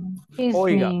 Evening.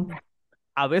 Oiga,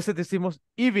 a veces decimos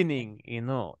evening y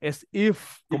no, es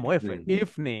if como F,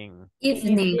 evening.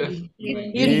 Evening.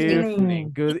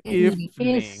 Evening, good Evening.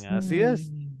 evening, así es.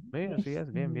 Sí, así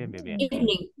es, bien, bien, bien, bien.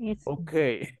 Evening. Ok,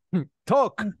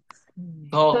 talk.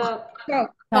 Talk.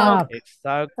 Talk.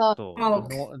 Exacto. Talk.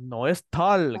 No es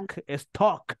talk, es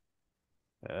talk.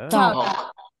 ¿Eh?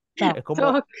 Talk. Es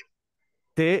como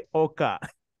T-O-K.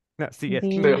 Así es.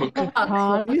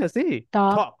 Sí, así.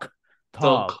 Talk.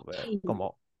 Talk. ¿verdad?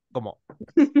 Como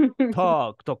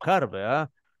talk, tocar, ¿verdad?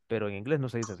 Pero en inglés no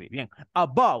se dice así. Bien.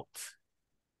 About.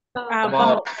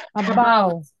 About.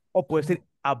 O puede decir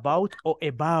about o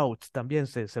about. También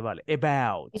se vale.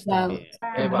 About. About.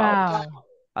 También. About.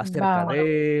 Acerca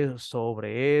de,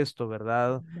 sobre esto,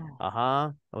 ¿verdad?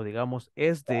 Ajá. O digamos,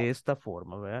 es de esta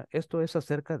forma, ¿verdad? Esto es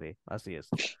acerca de. Así es.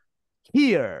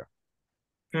 Here.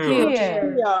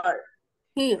 Here.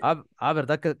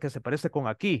 ¿Verdad? Que se parece con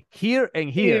aquí. Here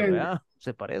and here, ¿verdad?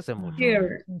 Se parece mucho.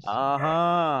 Here.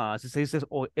 Ajá. Así se dice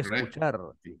escuchar.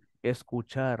 Correct.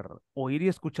 Escuchar. Oír y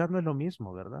escuchar no es lo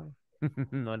mismo, ¿verdad?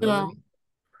 No es lo No. mismo.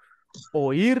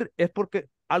 Oír es porque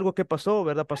algo que pasó,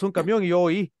 ¿verdad? Pasó un camión y yo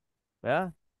oí,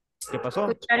 ¿verdad? ¿Qué pasó?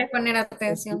 Escuchar y poner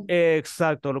atención.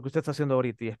 Exacto, lo que usted está haciendo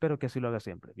ahorita y espero que así lo haga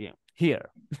siempre. Bien. Here.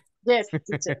 Yes,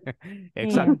 teacher.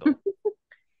 Exacto.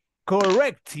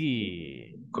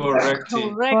 Correctly.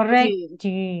 Correctly.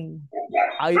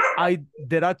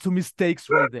 There are two mistakes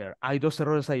right there. Hay dos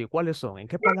errores ahí. ¿Cuáles son? ¿En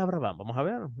qué palabra van? Vamos a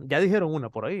ver. Ya dijeron una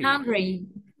por ahí. Hungry.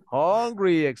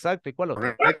 Hungry, exacto. ¿Y cuál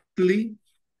otra? Correctly.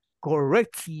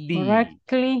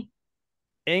 Correctly.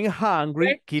 En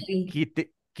hungry, Correctly.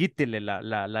 quítele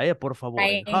la E, por favor.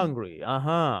 En La E. hungry.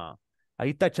 Ajá.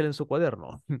 Ahí táchale en su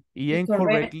cuaderno. Y en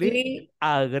correctly, Correctly.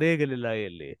 agréguele la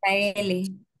L. La L.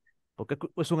 Porque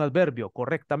es un adverbio,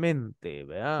 correctamente,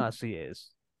 ¿verdad? Así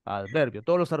es. Adverbio.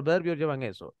 Todos los adverbios llevan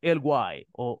eso. El Y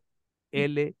o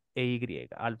L e Y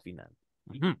al final.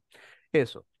 Ujú.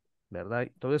 Eso, ¿verdad?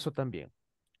 Todo eso también.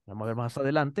 Vamos a ver más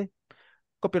adelante.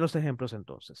 Copia los ejemplos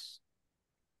entonces.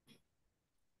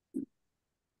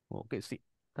 Ok, sí,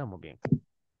 estamos bien.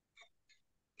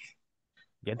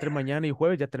 Ya entre mañana y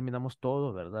jueves ya terminamos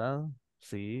todo, ¿verdad?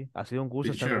 Sí, ha sido un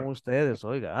gusto estar con ustedes,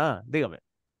 oiga. Dígame.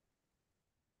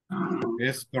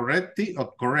 ¿Es correctly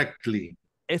o correctly?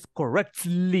 Es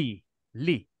correctly.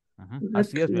 Ujú.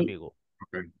 Así es, mi amigo.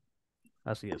 Okay.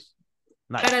 Así es.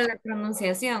 Nice. Para la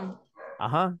pronunciación.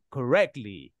 Ajá,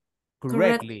 correctly.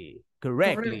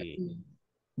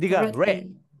 Diga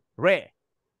re.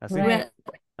 Así.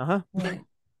 Ajá.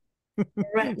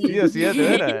 Sí, así es, de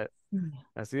veras.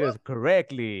 Así es,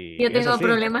 correctly. Yo Es tengo así.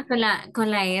 problemas con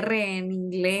la R en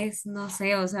inglés, no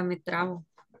sé, o sea, me trabo.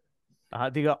 Ajá,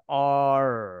 diga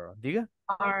are. Diga.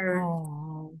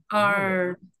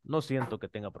 R. No siento que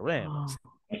tenga problemas.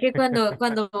 Es que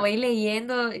cuando voy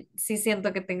leyendo, sí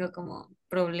siento que tengo como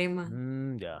problemas.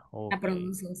 Ya, La ok.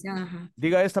 pronunciación, ajá.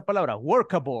 Diga esta palabra,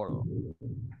 workable.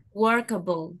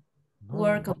 Workable. No,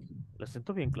 Workable. lo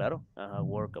siento bien claro. Ajá,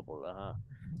 workable, ajá.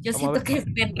 Yo Vamos a siento ver.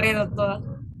 que me enredo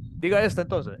todo. Diga esta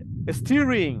entonces.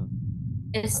 Steering.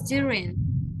 Steering.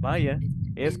 Vaya,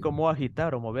 es como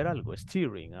agitar o mover algo.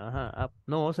 Steering, ajá.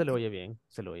 No, se le oye bien,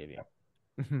 se le oye bien.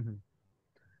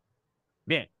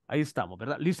 Bien, ahí estamos,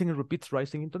 ¿verdad? Listening repeats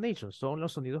rising intonation. Son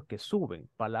los sonidos que suben.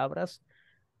 Palabras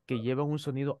que llevan un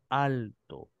sonido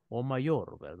alto o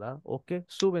mayor, ¿verdad? O que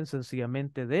suben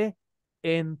sencillamente de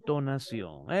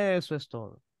entonación. Eso es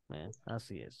todo.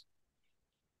 Así es.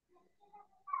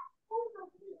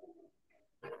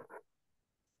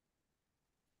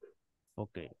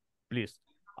 Okay, please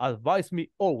advise me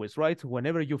always, right,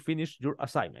 whenever you finish your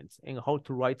assignments and how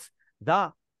to write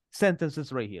the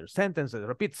sentences right here. Sentences,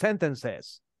 repeat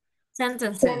sentences.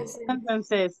 Sentences.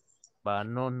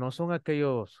 No son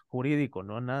aquellos jurídicos,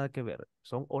 no nada que ver.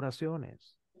 Son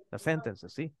oraciones. Las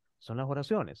sentences, sí, son las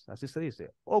oraciones, así se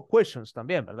dice. O questions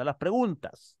también, ¿verdad? Las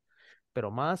preguntas. Pero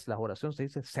más las oraciones se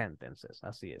dice sentences,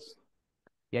 así es.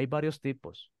 Y hay varios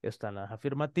tipos. Están las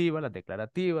afirmativas, las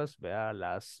declarativas,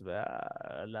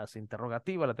 las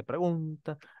interrogativas, las de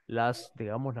pregunta,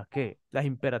 digamos, las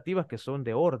imperativas que son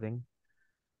de orden.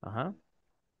 Ajá.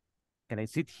 Can I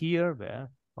sit here? ¿Vea?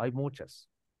 Hay muchas.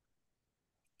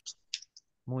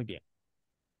 Muy bien.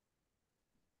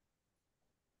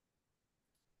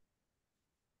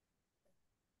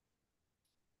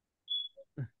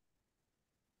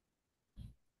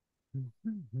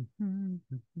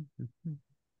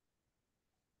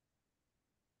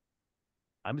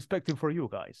 I'm expecting for you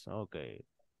guys. Okay.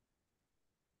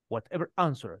 Whatever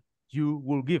answer you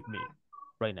will give me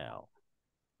right now.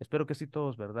 Espero que sí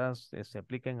todos, ¿verdad? Se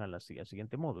apliquen al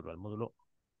siguiente módulo, al módulo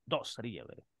 2 sería,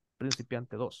 ¿verdad?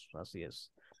 Principiante 2, así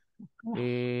es.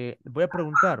 Voy a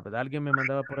preguntar, ¿verdad? Alguien me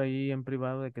mandaba por ahí en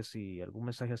privado de que si algún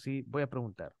mensaje así, voy a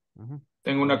preguntar. Tengo Voy a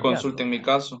una enviarlo. consulta en mi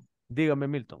caso. Dígame,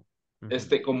 Milton.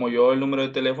 Como yo el número de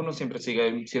teléfono siempre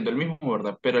sigue siendo el mismo,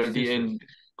 ¿verdad? Pero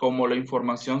como la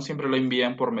información siempre lo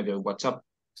envían por medio de WhatsApp.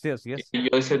 Sí, así es. Y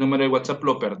yo ese número de WhatsApp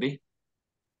lo perdí.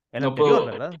 El No anterior, puedo,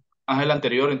 ¿verdad? el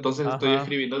anterior, entonces estoy Ajá.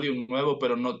 escribiendo de un nuevo,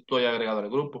 pero no estoy agregado al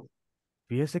grupo.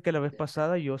 Fíjese que la vez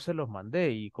pasada yo se los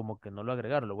mandé y como que no lo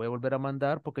agregaron. Lo voy a volver a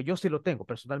mandar porque yo sí lo tengo.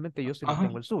 Personalmente yo sí lo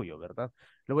tengo el suyo, ¿verdad?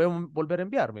 Lo voy a volver a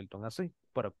enviar, Milton, así,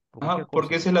 por cualquier cosa.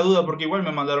 Porque esa es la duda, porque igual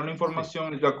me mandaron la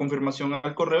información, la confirmación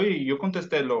al correo y yo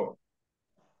contesté el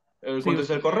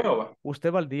correo, ¿va?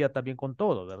 Usted va al día también con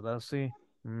todo, ¿verdad? Sí.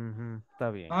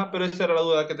 Está bien. Pero esa era la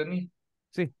duda que tenía.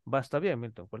 Sí, está bien,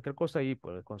 Milton. Cualquier cosa ahí,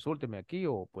 pues consúlteme aquí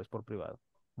o pues por privado.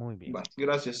 Muy bien.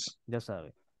 Gracias. Ya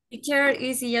sabe. Teacher,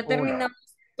 y si ya terminamos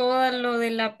todo lo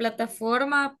de la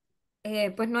plataforma,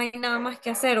 pues no hay nada más que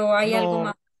hacer o hay algo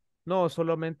más. No,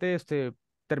 solamente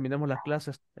terminemos las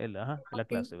clases, la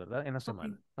clase, ¿verdad? En la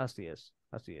semana. Así es,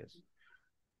 así es.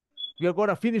 We are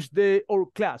gonna finish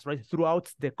our class, right, throughout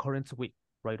the current week,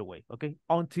 right away, okay?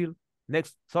 Until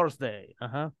next Thursday.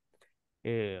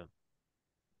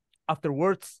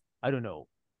 Afterwards, I don't know.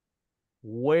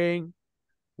 When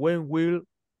will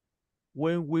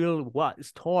what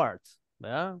start?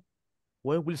 ¿Verdad?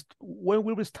 When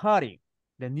will be starting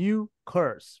the new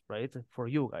course, right? For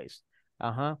you guys.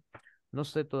 No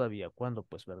sé todavía cuándo,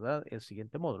 pues, ¿verdad? El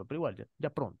siguiente módulo, pero igual, ya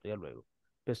pronto, ya luego.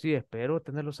 Pero sí, espero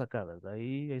tenerlos acá, ¿verdad?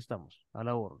 Ahí estamos, a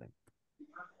la orden.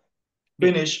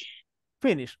 Bien.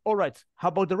 Finish. All right. How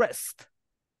about the rest?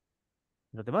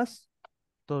 ¿Los demás?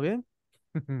 ¿Todo bien?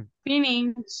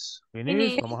 Finish.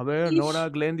 Vamos a ver. Nora,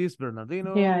 Glendis,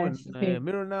 Bernardino,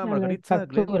 Mirna, Margarita,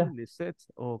 Glendy, Lisette.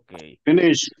 Ok.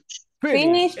 Finish.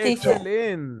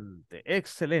 Excelente,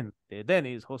 excelente.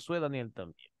 Dennis, Josué, Daniel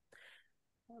también.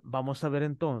 Vamos a ver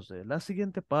entonces la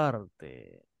siguiente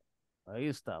parte. Ahí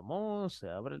estamos. Se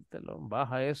abre el telón,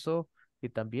 baja eso y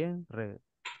también...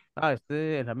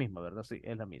 es la misma, ¿verdad? Sí,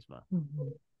 es la misma.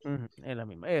 Es la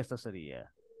misma. Esta sería.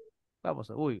 Vamos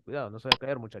a... Uy, cuidado, no se va a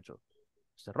caer, muchacho.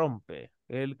 Se rompe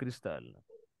el cristal.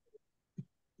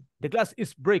 The glass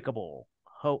is breakable.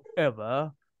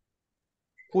 However...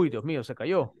 Uy, Dios mío, se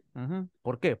cayó.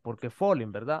 ¿Por qué? Porque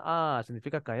falling, ¿verdad?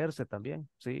 Significa caerse también.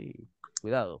 Sí,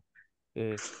 cuidado.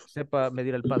 Sepa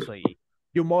medir el paso ahí.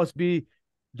 You must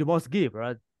give,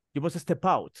 right? You must step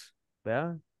out,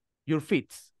 ¿verdad? Your feet,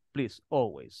 please,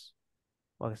 always.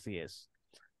 Así es.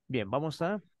 Bien, vamos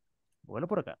a... Bueno,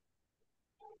 por acá.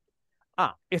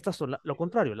 Estas son lo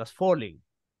contrario, las falling.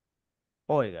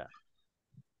 Oiga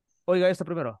esta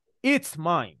primero. It's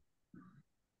mine.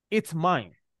 It's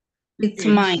mine. It's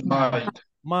mine.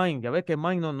 Mine, ya ve que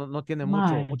mine no tiene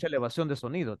mucha elevación de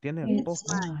sonido, tiene un poco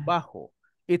bajo.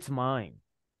 It's mine.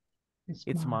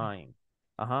 It's mine.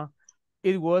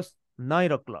 It was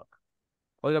 9 o'clock.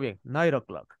 Oiga bien, 9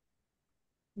 o'clock.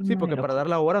 Sí, porque para dar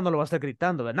la hora no lo va a estar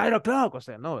gritando, ¿verdad? 9 o'clock, o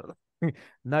sea, no, ¿verdad?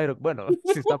 Bueno,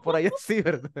 si está por ahí así,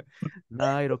 ¿verdad?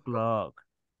 9 o'clock.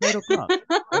 9 o'clock.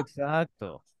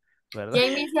 Exacto. ¿Verdad?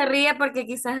 Jamie se ríe porque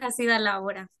quizás así da la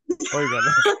hora. Oigan.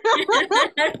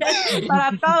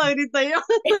 Para todo grito yo.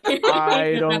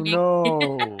 I don't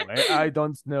know. I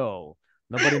don't know.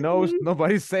 Nobody knows,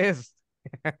 nobody says.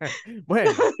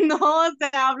 Bueno. No, te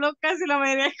hablo casi la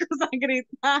mayoría de cosas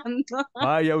gritando.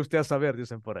 Vaya usted a saber,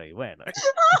 dicen por ahí. Bueno.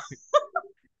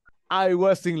 I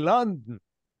was in London.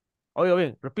 Oiga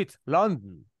bien, repeat.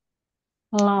 London.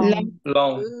 London.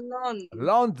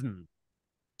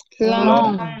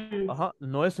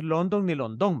 No es London ni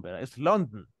London, ¿verdad? Es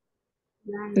London.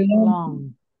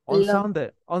 On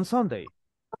Sunday. On Sunday.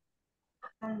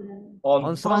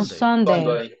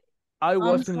 I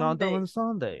was in London on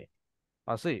Sunday.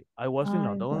 Así, I was in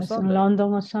London on Sunday.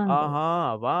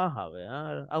 Baja,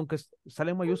 ¿verdad? Aunque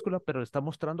sale en mayúscula, pero está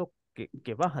mostrando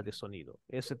que baja de sonido.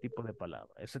 Ese tipo de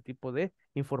palabra, ese tipo de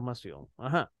información.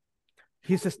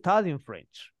 He's studying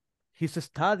French. He's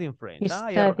studying French.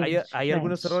 Hay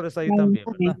algunos errores ahí también,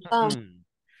 ¿verdad?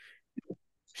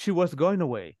 She was going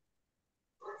away.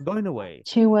 Going away.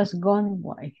 She was gone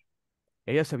away.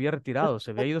 Ella se había retirado,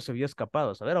 se había ido, se había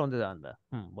escapado. A ver a dónde anda.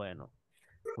 Bueno.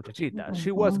 Muchachita,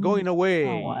 she was going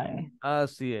away.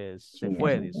 Así es, se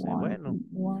fue, dice. Bueno.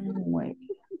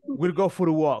 We'll go for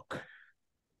a walk.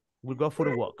 We'll go for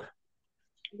a walk.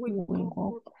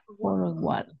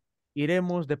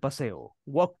 Iremos de paseo.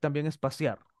 Walk también es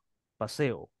pasear.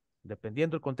 Paseo.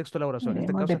 Dependiendo del contexto de la oración. En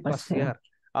este caso es pasear.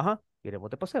 Iremos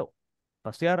de paseo.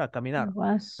 Pasear a caminar.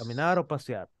 Caminar o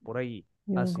pasear. Por ahí.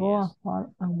 Así go es. for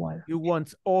a walk. You want,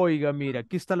 oiga, mira,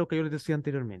 aquí está lo que yo les decía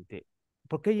anteriormente.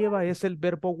 ¿Por qué lleva es el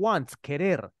verbo wants,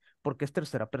 querer? Porque es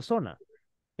tercera persona.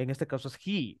 En este caso es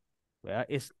he, ¿verdad?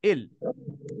 Es él.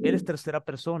 Él es tercera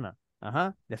persona.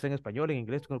 Ajá, ya sea en español, en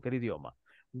inglés, en cualquier idioma.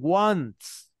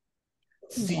 Wants.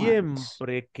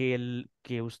 Siempre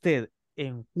que usted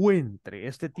encuentre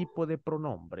este tipo de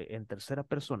pronombre en tercera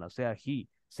persona, sea he,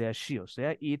 sea she o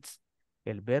sea it's,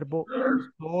 el verbo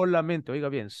solamente, oiga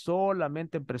bien,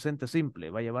 solamente en presente simple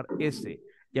va a llevar ese.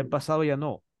 Ya en pasado ya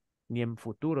no, ni en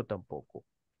futuro tampoco.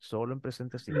 Solo en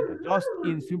presente simple. Just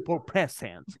in simple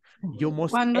present. You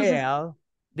must Cuando se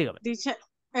dígame. dice,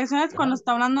 eso es cuando Ajá.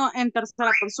 está hablando en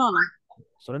tercera persona.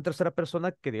 Solo en tercera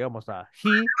persona que digamos a he,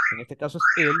 en este caso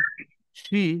es él,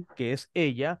 she, que es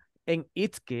ella, en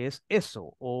it, que es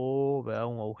eso, o ¿verdad?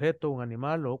 Un objeto, un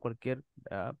animal o cualquier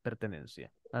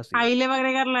pertenencia. Así Ahí es. le va a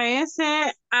agregar la S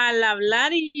al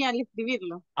hablar y al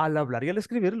escribirlo. Al hablar y al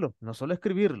escribirlo, no solo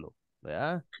escribirlo,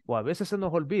 ¿verdad? O a veces se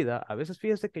nos olvida, a veces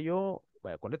fíjese que yo,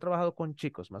 bueno, cuando he trabajado con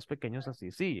chicos más pequeños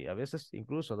así, sí, a veces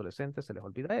incluso adolescentes se les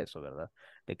olvida eso, ¿verdad?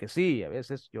 De que sí, a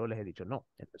veces yo les he dicho, no,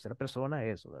 en tercera persona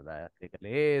eso, ¿verdad?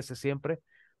 Dígale ese siempre,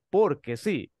 porque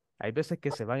sí, hay veces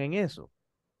que se van en eso.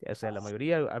 O sea, la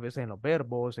mayoría a veces en los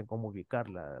verbos, en cómo ubicar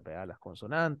 ¿verdad? Las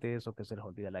consonantes, o que se les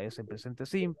olvida la S en presente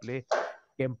simple,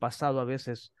 que en pasado a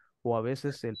veces o a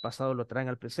veces el pasado lo traen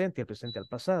al presente y el presente al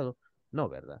pasado. No,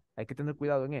 ¿verdad? Hay que tener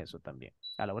cuidado en eso también.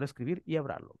 A la hora de escribir y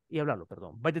hablarlo,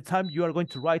 perdón. By the time you are going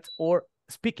to write or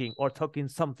speaking or talking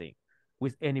something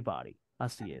with anybody.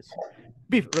 Así es.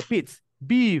 Beef, repeats.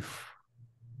 Beef.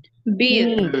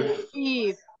 Beef.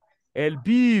 Beef. El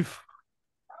beef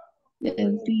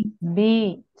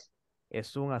Beef.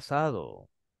 es un asado.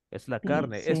 Es la Beef,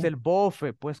 carne. Es sí. el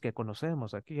bofe, pues, que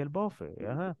conocemos aquí, el bofe.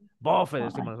 Ajá. Bofe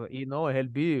decimos nosotros. Y no, es el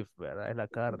beef, ¿verdad? Es la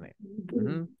carne.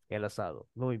 Ujú, el asado.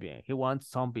 Muy bien. He wants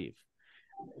some beef.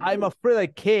 I'm afraid I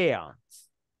can't.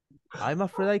 I'm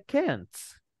afraid I can't.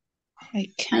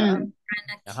 I can.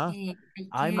 Ajá. I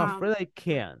I'm can't. afraid I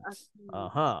can't.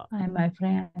 Ajá. I'm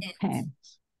afraid I can't.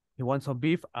 He wants some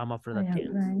beef. I'm afraid I I am can't.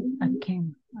 afraid I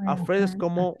can't. I am Afraid es afraid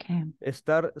como I can't.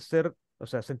 o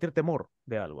sea, sentir temor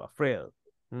de algo. Afraid.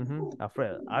 Ujú,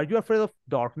 afraid. Are you afraid of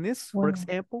darkness, for Bueno.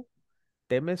 example?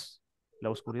 ¿Temes la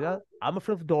oscuridad? I'm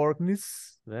afraid of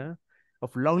darkness. ¿Verdad?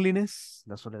 Of loneliness,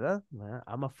 la soledad. ¿Verdad?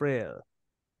 I'm afraid.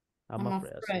 I'm I'm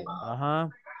afraid. Así. afraid. Ajá.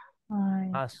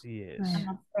 I Así es. I'm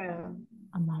afraid.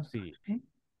 am Sí. afraid.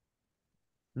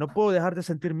 No puedo dejar de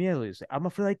sentir miedo, dice. I'm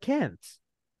afraid I can't.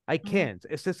 I can't.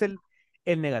 Ese es el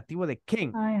negativo de can,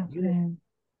 I am afraid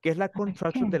que es la I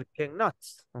contraction can't. del cannot.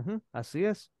 Ujú, así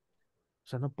es. O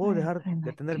sea, no puedo I am dejar afraid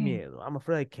de I tener can't. miedo. I'm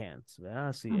afraid I can't. ¿Verdad?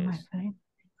 Así I'm es. afraid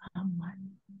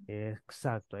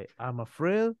Exacto. I'm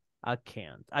afraid I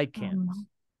can't. I can't.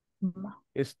 I'm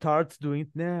It starts doing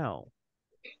it now.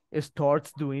 It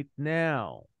starts doing it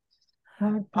now.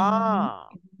 What do Ah,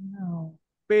 you know?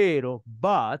 pero,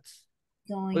 but,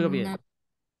 oiga Going bien. up.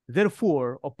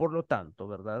 Therefore, o por lo tanto,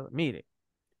 ¿verdad? Mire,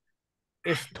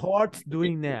 it starts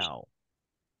doing now.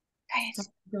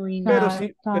 Doing Pero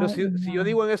up. si yo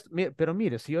digo en pero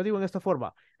mire, si yo digo en esta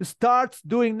forma, starts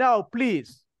doing now,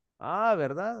 please. Ah,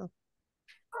 ¿verdad?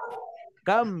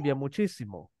 Cambia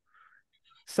muchísimo.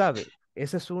 ¿Sabe?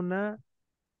 Esa es una,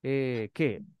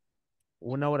 ¿qué?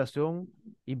 Una oración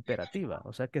imperativa.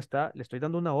 O sea que le estoy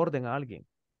dando una orden a alguien.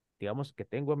 Digamos que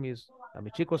tengo a mis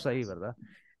chicos ahí, ¿verdad?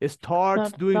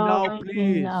 Starts doing now, Stop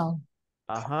please. now.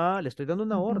 Ajá, le estoy dando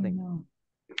una Doing orden. now.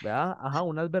 ¿Verdad? Ajá,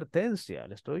 una advertencia.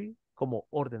 Le estoy como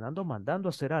ordenando, mandando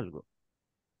a hacer algo.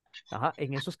 Ajá,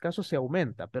 en esos casos se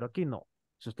aumenta, pero aquí no.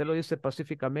 Si usted lo dice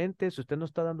pacíficamente, si usted no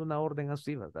está dando una orden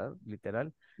así, ¿verdad?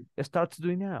 Literal, starts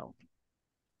doing now.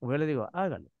 Yo le digo,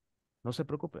 hágalo, no se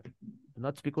preocupe. Do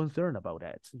not be concerned about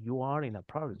that. You are in a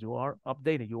progress, you are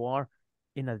updated, you are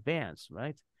in advance,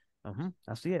 right?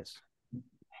 Así es.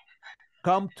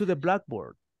 Come to the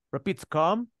blackboard. Repeats,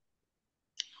 come.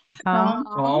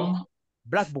 Come.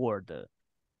 Blackboard.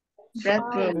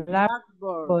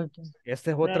 Blackboard.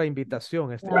 Esta es otra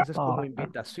invitación, esta es como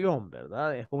invitación,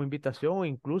 ¿verdad? Es como invitación o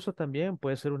incluso también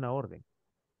puede ser una orden.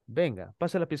 Venga,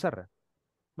 pase la pizarra.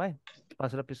 Vaya,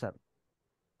 pase la pizarra.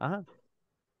 Ajá.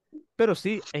 Pero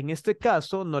sí, en este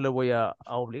caso no le voy a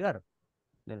obligar.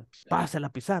 Pase la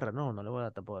pizarra. No, no le voy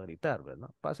a tampoco a gritar, ¿verdad?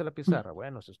 Pase la pizarra.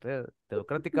 Bueno, si usted,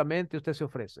 democráticamente usted se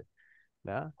ofrece,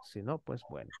 ¿verdad? Si no, pues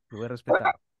bueno, lo voy a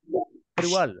respetar. Pero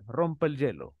igual, rompa el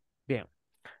hielo. Bien,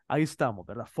 ahí estamos,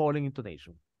 ¿verdad? Falling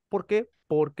intonation. ¿Por qué?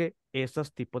 Porque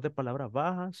esos tipos de palabras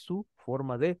bajan su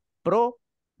forma de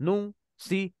pronunciación.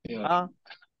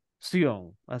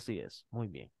 Así es. Muy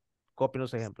bien. Copien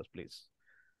los ejemplos, please.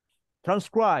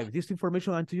 Transcribe this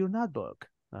information into your notebook.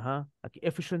 Aquí,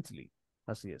 efficiently.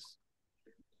 Así es.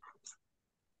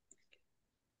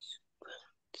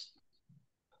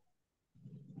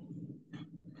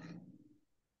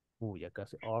 Ya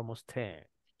casi, almost 10.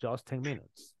 Just 10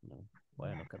 minutes.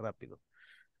 Bueno, qué rápido.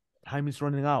 Time is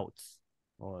running out.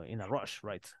 Or in a rush,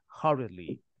 right?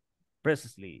 Hurriedly,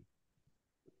 precisely.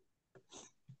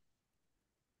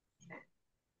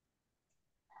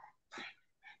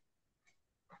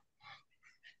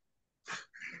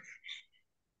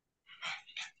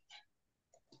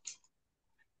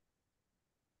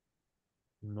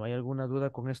 ¿No hay alguna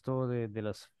duda con esto de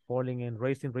las falling and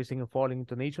raising and falling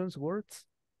intonations words?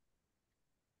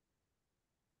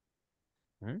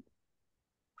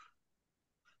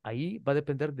 Ahí va a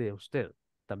depender de usted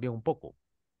también un poco,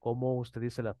 cómo usted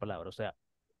dice las palabras. O sea,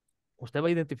 usted va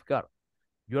a identificar.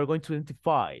 You are going to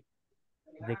identify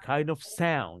the kind of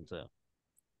sound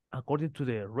according to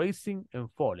the raising and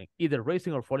falling, either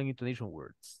raising or falling intonation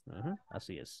words.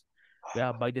 Así es.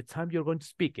 Yeah, by the time you're going to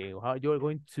speak, how you're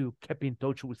going to keep in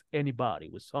touch with anybody,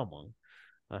 with someone,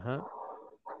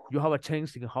 you have a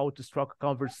chance in how to strike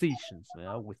conversations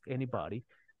with anybody.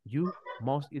 You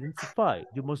must identify,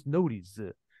 you must notice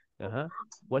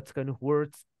what kind of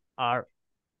words are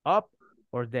up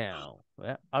or down,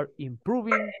 are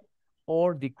improving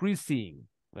or decreasing.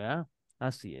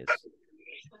 Así es.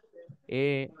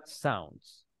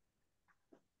 Sounds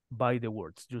by the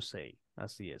words you say.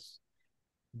 Así es.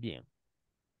 Bien.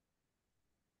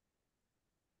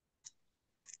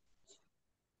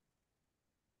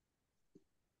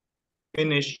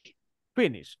 Finish.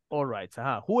 Finish. All right.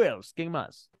 Who else? ¿Quién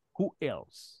más? Who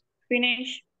else?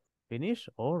 Finish. Finish.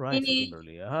 All right,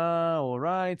 Kimberly. All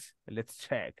right. Let's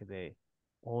check the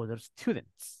other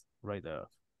students right there.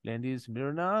 Landis,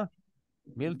 Mirna,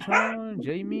 Milton,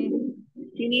 Jamie.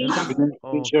 Finish.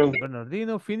 Okay.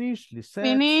 Bernardino, finish. Lisette.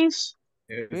 Finish.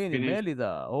 Finish.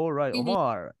 Melida. All right.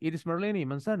 Omar. Iris Marlene,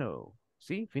 Manzano.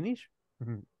 ¿Sí? Finish.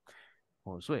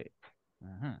 Josué.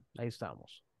 Ahí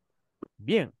estamos.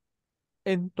 Bien.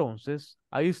 Entonces,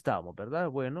 ahí estamos, ¿verdad?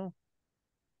 Bueno,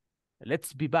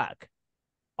 let's be back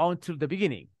until the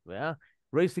beginning, ¿verdad?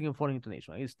 Raising and falling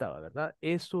intonation, ahí estaba, ¿verdad?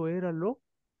 Eso era lo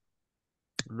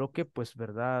que, pues,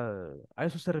 ¿verdad? A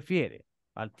eso se refiere,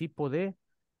 al tipo de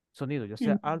sonido, ya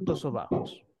sea altos o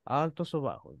bajos. Altos o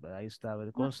bajos, ¿verdad? Ahí estaba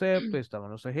el concepto, estaban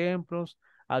los ejemplos.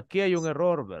 Aquí hay un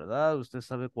error, ¿verdad? ¿Usted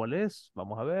sabe cuál es?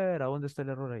 Vamos a ver, ¿a dónde está el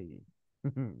error ahí?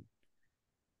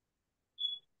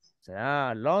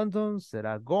 ¿Será London?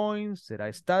 ¿Será going?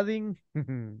 ¿Será studying?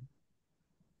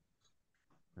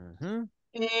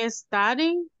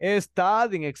 Studying.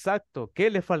 Studying, exacto.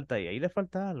 ¿Qué le falta ahí? Ahí le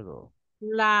falta algo.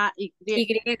 La Y.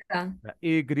 La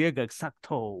Y,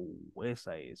 exacto.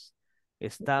 Esa es.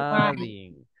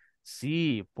 Studying.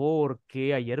 Sí,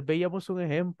 porque ayer veíamos un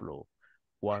ejemplo.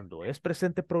 Cuando es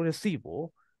presente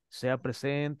progresivo, sea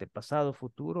presente, pasado,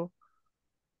 futuro,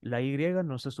 la Y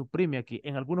no se suprime aquí.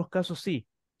 En algunos casos sí,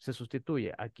 se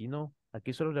sustituye. Aquí no.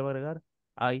 Aquí solo le va a agregar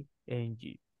ing,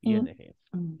 ing.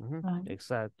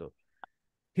 Exacto.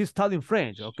 He's studying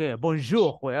French. Ok.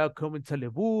 Bonjour. Comment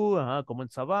allez-vous? Comment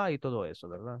ça va? Y todo eso,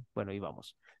 ¿verdad? Bueno, ahí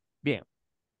vamos. Bien.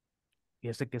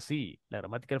 Fíjese que sí, la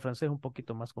gramática del francés es un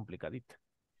poquito más complicadita.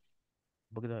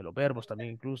 Un poquito de los verbos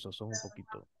también incluso son un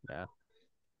poquito, ¿verdad?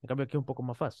 En cambio aquí es un poco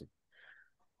más fácil.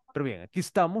 Pero bien, aquí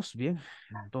estamos, bien.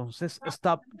 Entonces,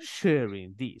 stop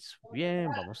sharing this. Bien,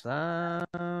 vamos a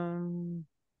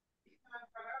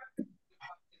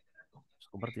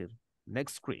compartir.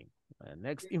 Next screen.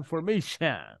 Next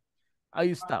information.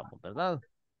 Ahí estamos, ¿verdad?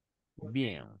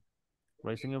 Bien.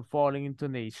 Raising and falling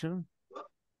intonation.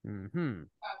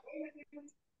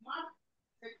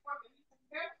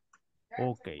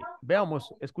 Ok,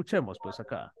 veamos, escuchemos pues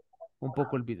acá un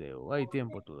poco el video. Hay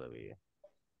tiempo todavía.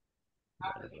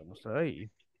 Ya les voy a mostrar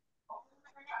ahí.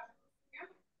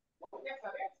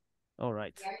 All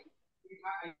right.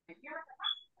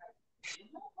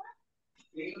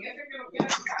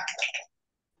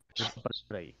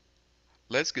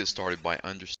 Let's get started by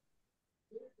understanding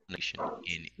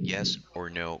in yes or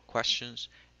no questions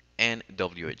and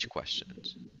WH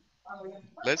questions.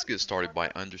 Let's get started by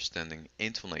understanding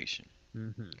intonation.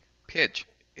 Pitch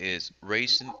is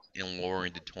raising and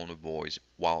lowering the tone of voice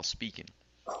while speaking.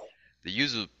 The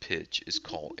use of pitch is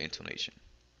called intonation.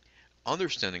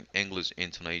 Understanding English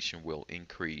intonation will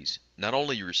increase not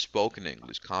only your spoken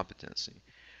English competency,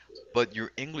 but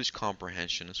your English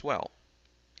comprehension as well.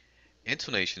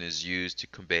 Intonation is used to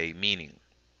convey meaning.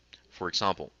 For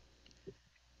example,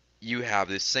 you have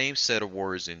the same set of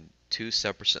words in two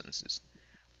separate sentences,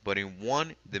 but in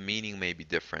one the meaning may be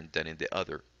different than in the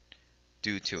other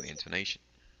due to intonation.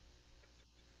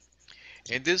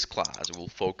 In this class, we'll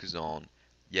focus on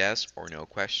yes or no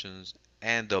questions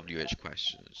and WH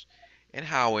questions and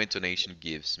how intonation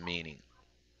gives meaning.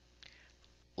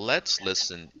 Let's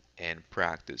listen and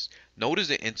practice. Notice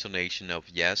the intonation of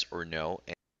yes or no.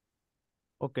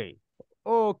 Okay.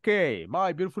 Okay,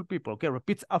 my beautiful people. Okay,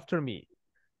 repeat after me.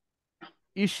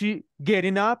 Is she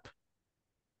getting up?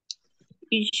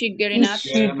 Is she getting up?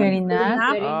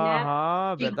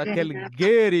 Ajá, ¿verdad que el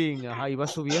getting, ajá, iba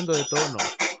subiendo de tono.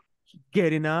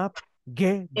 Getting up,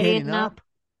 getting up.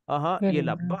 Ajá, y el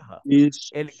up baja. El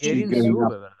getting sube,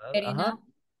 ¿verdad? Ajá.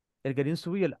 El getting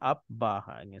sube y el up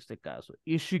baja en este caso.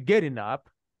 Is she getting up?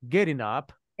 Getting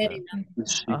up.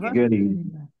 Ajá.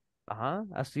 Ajá,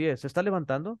 así es. ¿Se está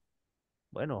levantando?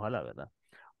 Bueno, ojalá, ¿verdad?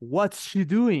 What's she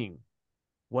doing?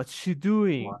 What's she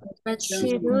doing?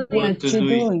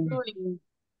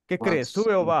 ¿Qué crees?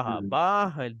 ¿Sube o baja?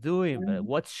 Baja el doing.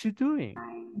 What's she doing?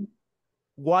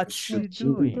 What's she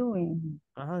doing?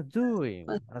 Ajá, doing.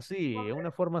 Así, en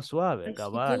una forma suave,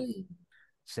 cabal.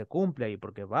 Se cumple ahí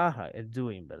porque baja el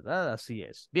doing, ¿verdad? Así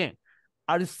es. Bien.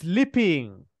 Are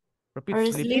sleeping.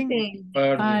 Repeat, sleeping.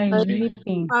 Are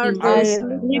sleeping.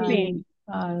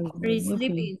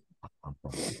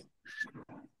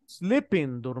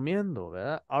 Sleeping, durmiendo,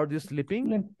 ¿verdad? Are they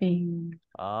sleeping?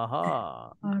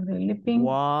 Ajá.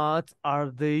 What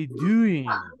are they doing?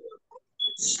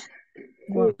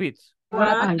 Repeat.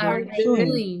 What are they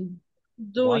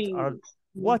doing?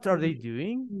 What are they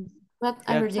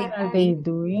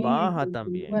doing? Baja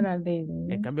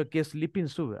también. En cambio aquí sleeping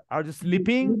sube. Are you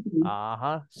sleeping?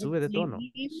 Ajá, sube de tono.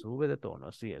 Sube de tono,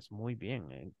 así es. Muy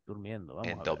bien, durmiendo. Vamos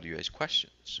And a ver. WH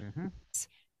questions.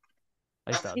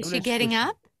 Ahí está. Is she getting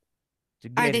up?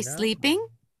 Are they sleeping?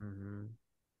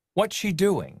 What's she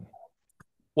doing?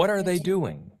 What are they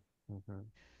doing?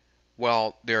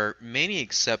 Well, there are many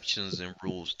exceptions and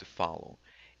rules to follow.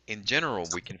 In general,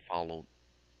 we can follow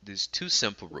these two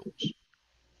simple rules.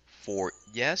 For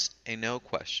yes and no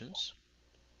questions,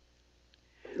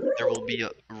 there will be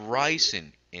a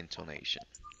rising intonation.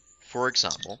 For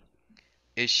example,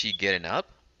 is she getting up?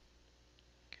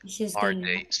 Are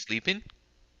they sleeping?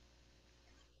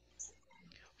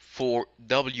 For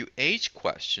WH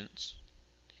questions,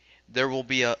 there will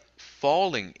be a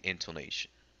falling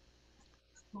intonation.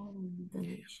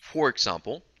 For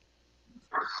example,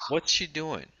 what's she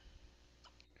doing?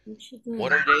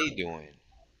 What are they doing?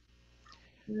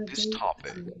 This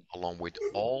topic, along with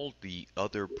all the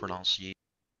other pronunciations.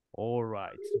 All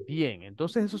right. Bien,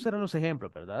 entonces esos eran los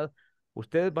ejemplos, ¿verdad?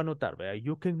 Ustedes van a notar, ¿verdad?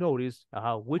 You can notice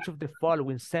which of the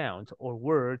following sounds or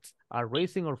words are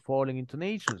raising or falling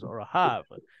intonations or have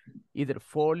either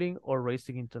falling or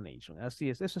raising intonation. Así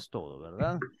es, eso es todo,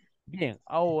 ¿verdad? Bien,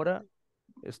 ahora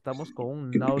estamos con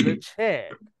un knowledge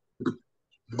check.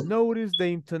 Notice the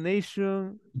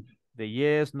intonation, the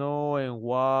yes, no, and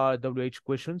what, WH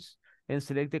questions, and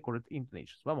select the correct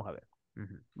intonations. Vamos a ver.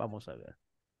 Vamos a ver.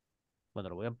 Bueno,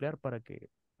 lo voy a ampliar para que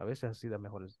a veces así da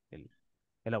mejor el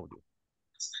audio.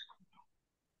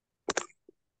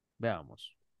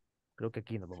 Veamos. Creo que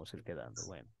aquí nos vamos a ir quedando.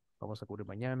 Bueno, vamos a cubrir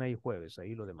mañana y jueves,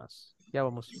 ahí lo demás. Ya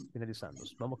vamos finalizando.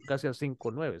 Vamos casi a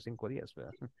 5-9, 5 días,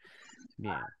 ¿verdad?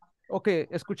 Bien. Ok,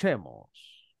 escuchemos.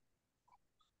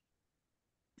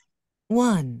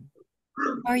 1.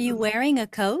 Are you wearing a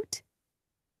coat?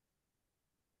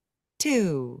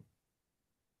 2.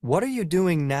 What are you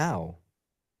doing now?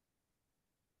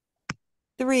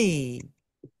 3.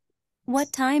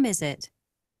 What time is it?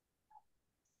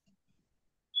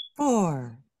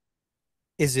 4.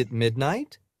 Is it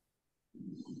midnight?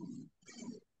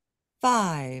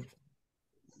 5.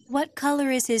 What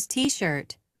color is his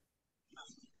t-shirt?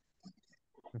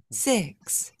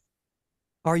 6.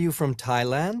 Are you from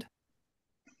Thailand?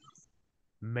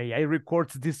 May I record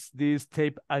this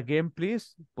tape again,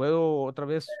 please? ¿Puedo otra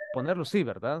vez ponerlo? Sí,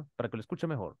 ¿verdad? Para que lo escuche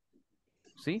mejor.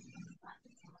 ¿Sí?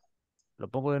 ¿Lo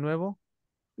pongo de nuevo?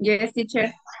 Yes,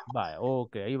 teacher. Va,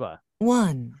 ok, ahí va.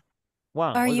 1.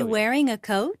 Are you oiga bien. wearing a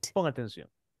coat? Ponga atención.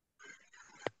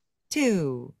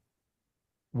 2.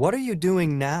 What are you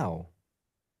doing now?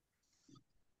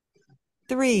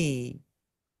 3.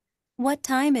 What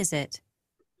time is it?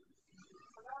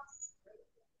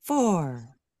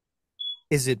 4.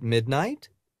 Is it midnight?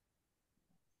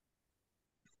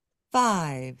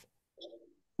 5.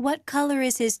 What color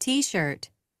is his t-shirt?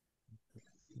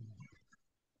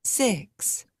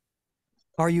 6.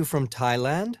 Are you from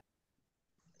Thailand?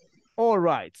 All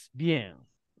right, bien.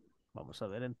 Vamos a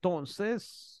ver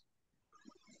entonces.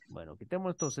 Bueno,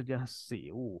 quitemos entonces ya,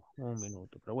 sí, un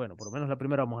minuto. Pero bueno, por lo menos la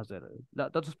primera vamos a hacer.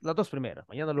 Las dos primeras,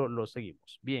 mañana lo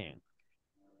seguimos. Bien.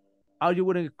 Are you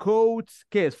wearing a coat?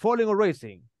 ¿Qué es? ¿Falling o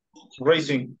racing?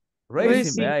 Racing.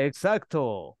 Racing, ¿verdad?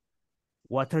 Exacto.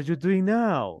 What are you doing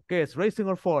now? ¿Qué es? Racing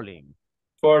or falling?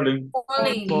 Falling.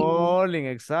 Falling,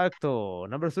 exacto.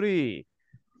 Number 3.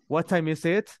 What time is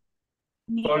it?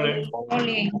 Falling.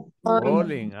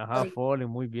 Falling, ajá, falling,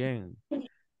 muy bien.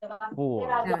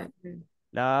 4.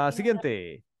 La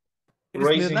siguiente. It is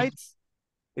Racing. midnight.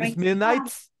 It is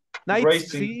midnight. Night,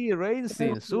 Racing. sí,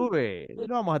 racing, sube. Lo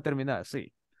vamos a terminar,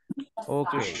 sí.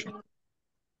 Ok.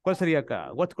 ¿Cuál sería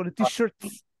acá? What color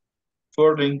t-shirts?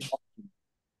 Falling.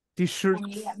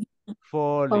 T-shirts.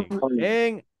 Falling.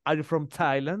 And are you from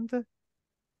Thailand?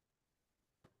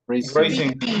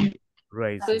 Racing.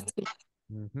 Racing.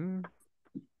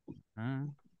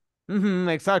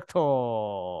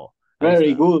 Exacto.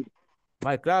 Very good.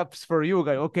 My claps for you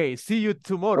guys. Okay, see you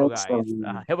tomorrow, guys.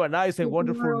 Have a nice and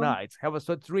wonderful night. Have a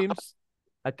sweet dreams.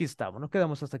 Aquí estamos. Nos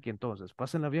quedamos hasta aquí entonces.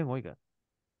 Pásenla bien, oiga.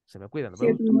 Se me cuidan. Nos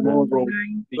vemos.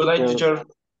 Good night, teacher.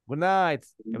 Good night,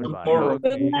 everybody. Tomorrow. Okay.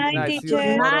 Good night, See you teacher.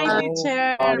 Good night, tomorrow.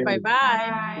 teacher.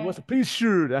 Bye-bye. It was a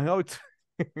pleasure. And out.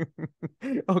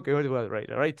 Okay,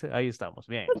 right. Ahí estamos.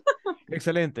 Bien.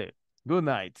 Excelente. Good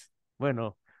night.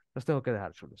 Bueno, los tengo que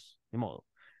dejar, chulos. Ni modo.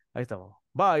 Ahí estamos.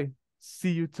 Bye.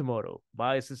 See you tomorrow.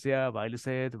 Bye, Cecia. Bye,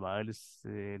 Lisette. Bye,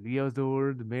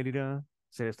 Leosdur, Mérida.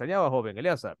 Se le extrañaba, joven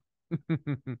Eleazar.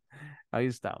 Ahí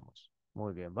estamos.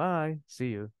 Muy bien. Bye.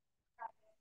 See you.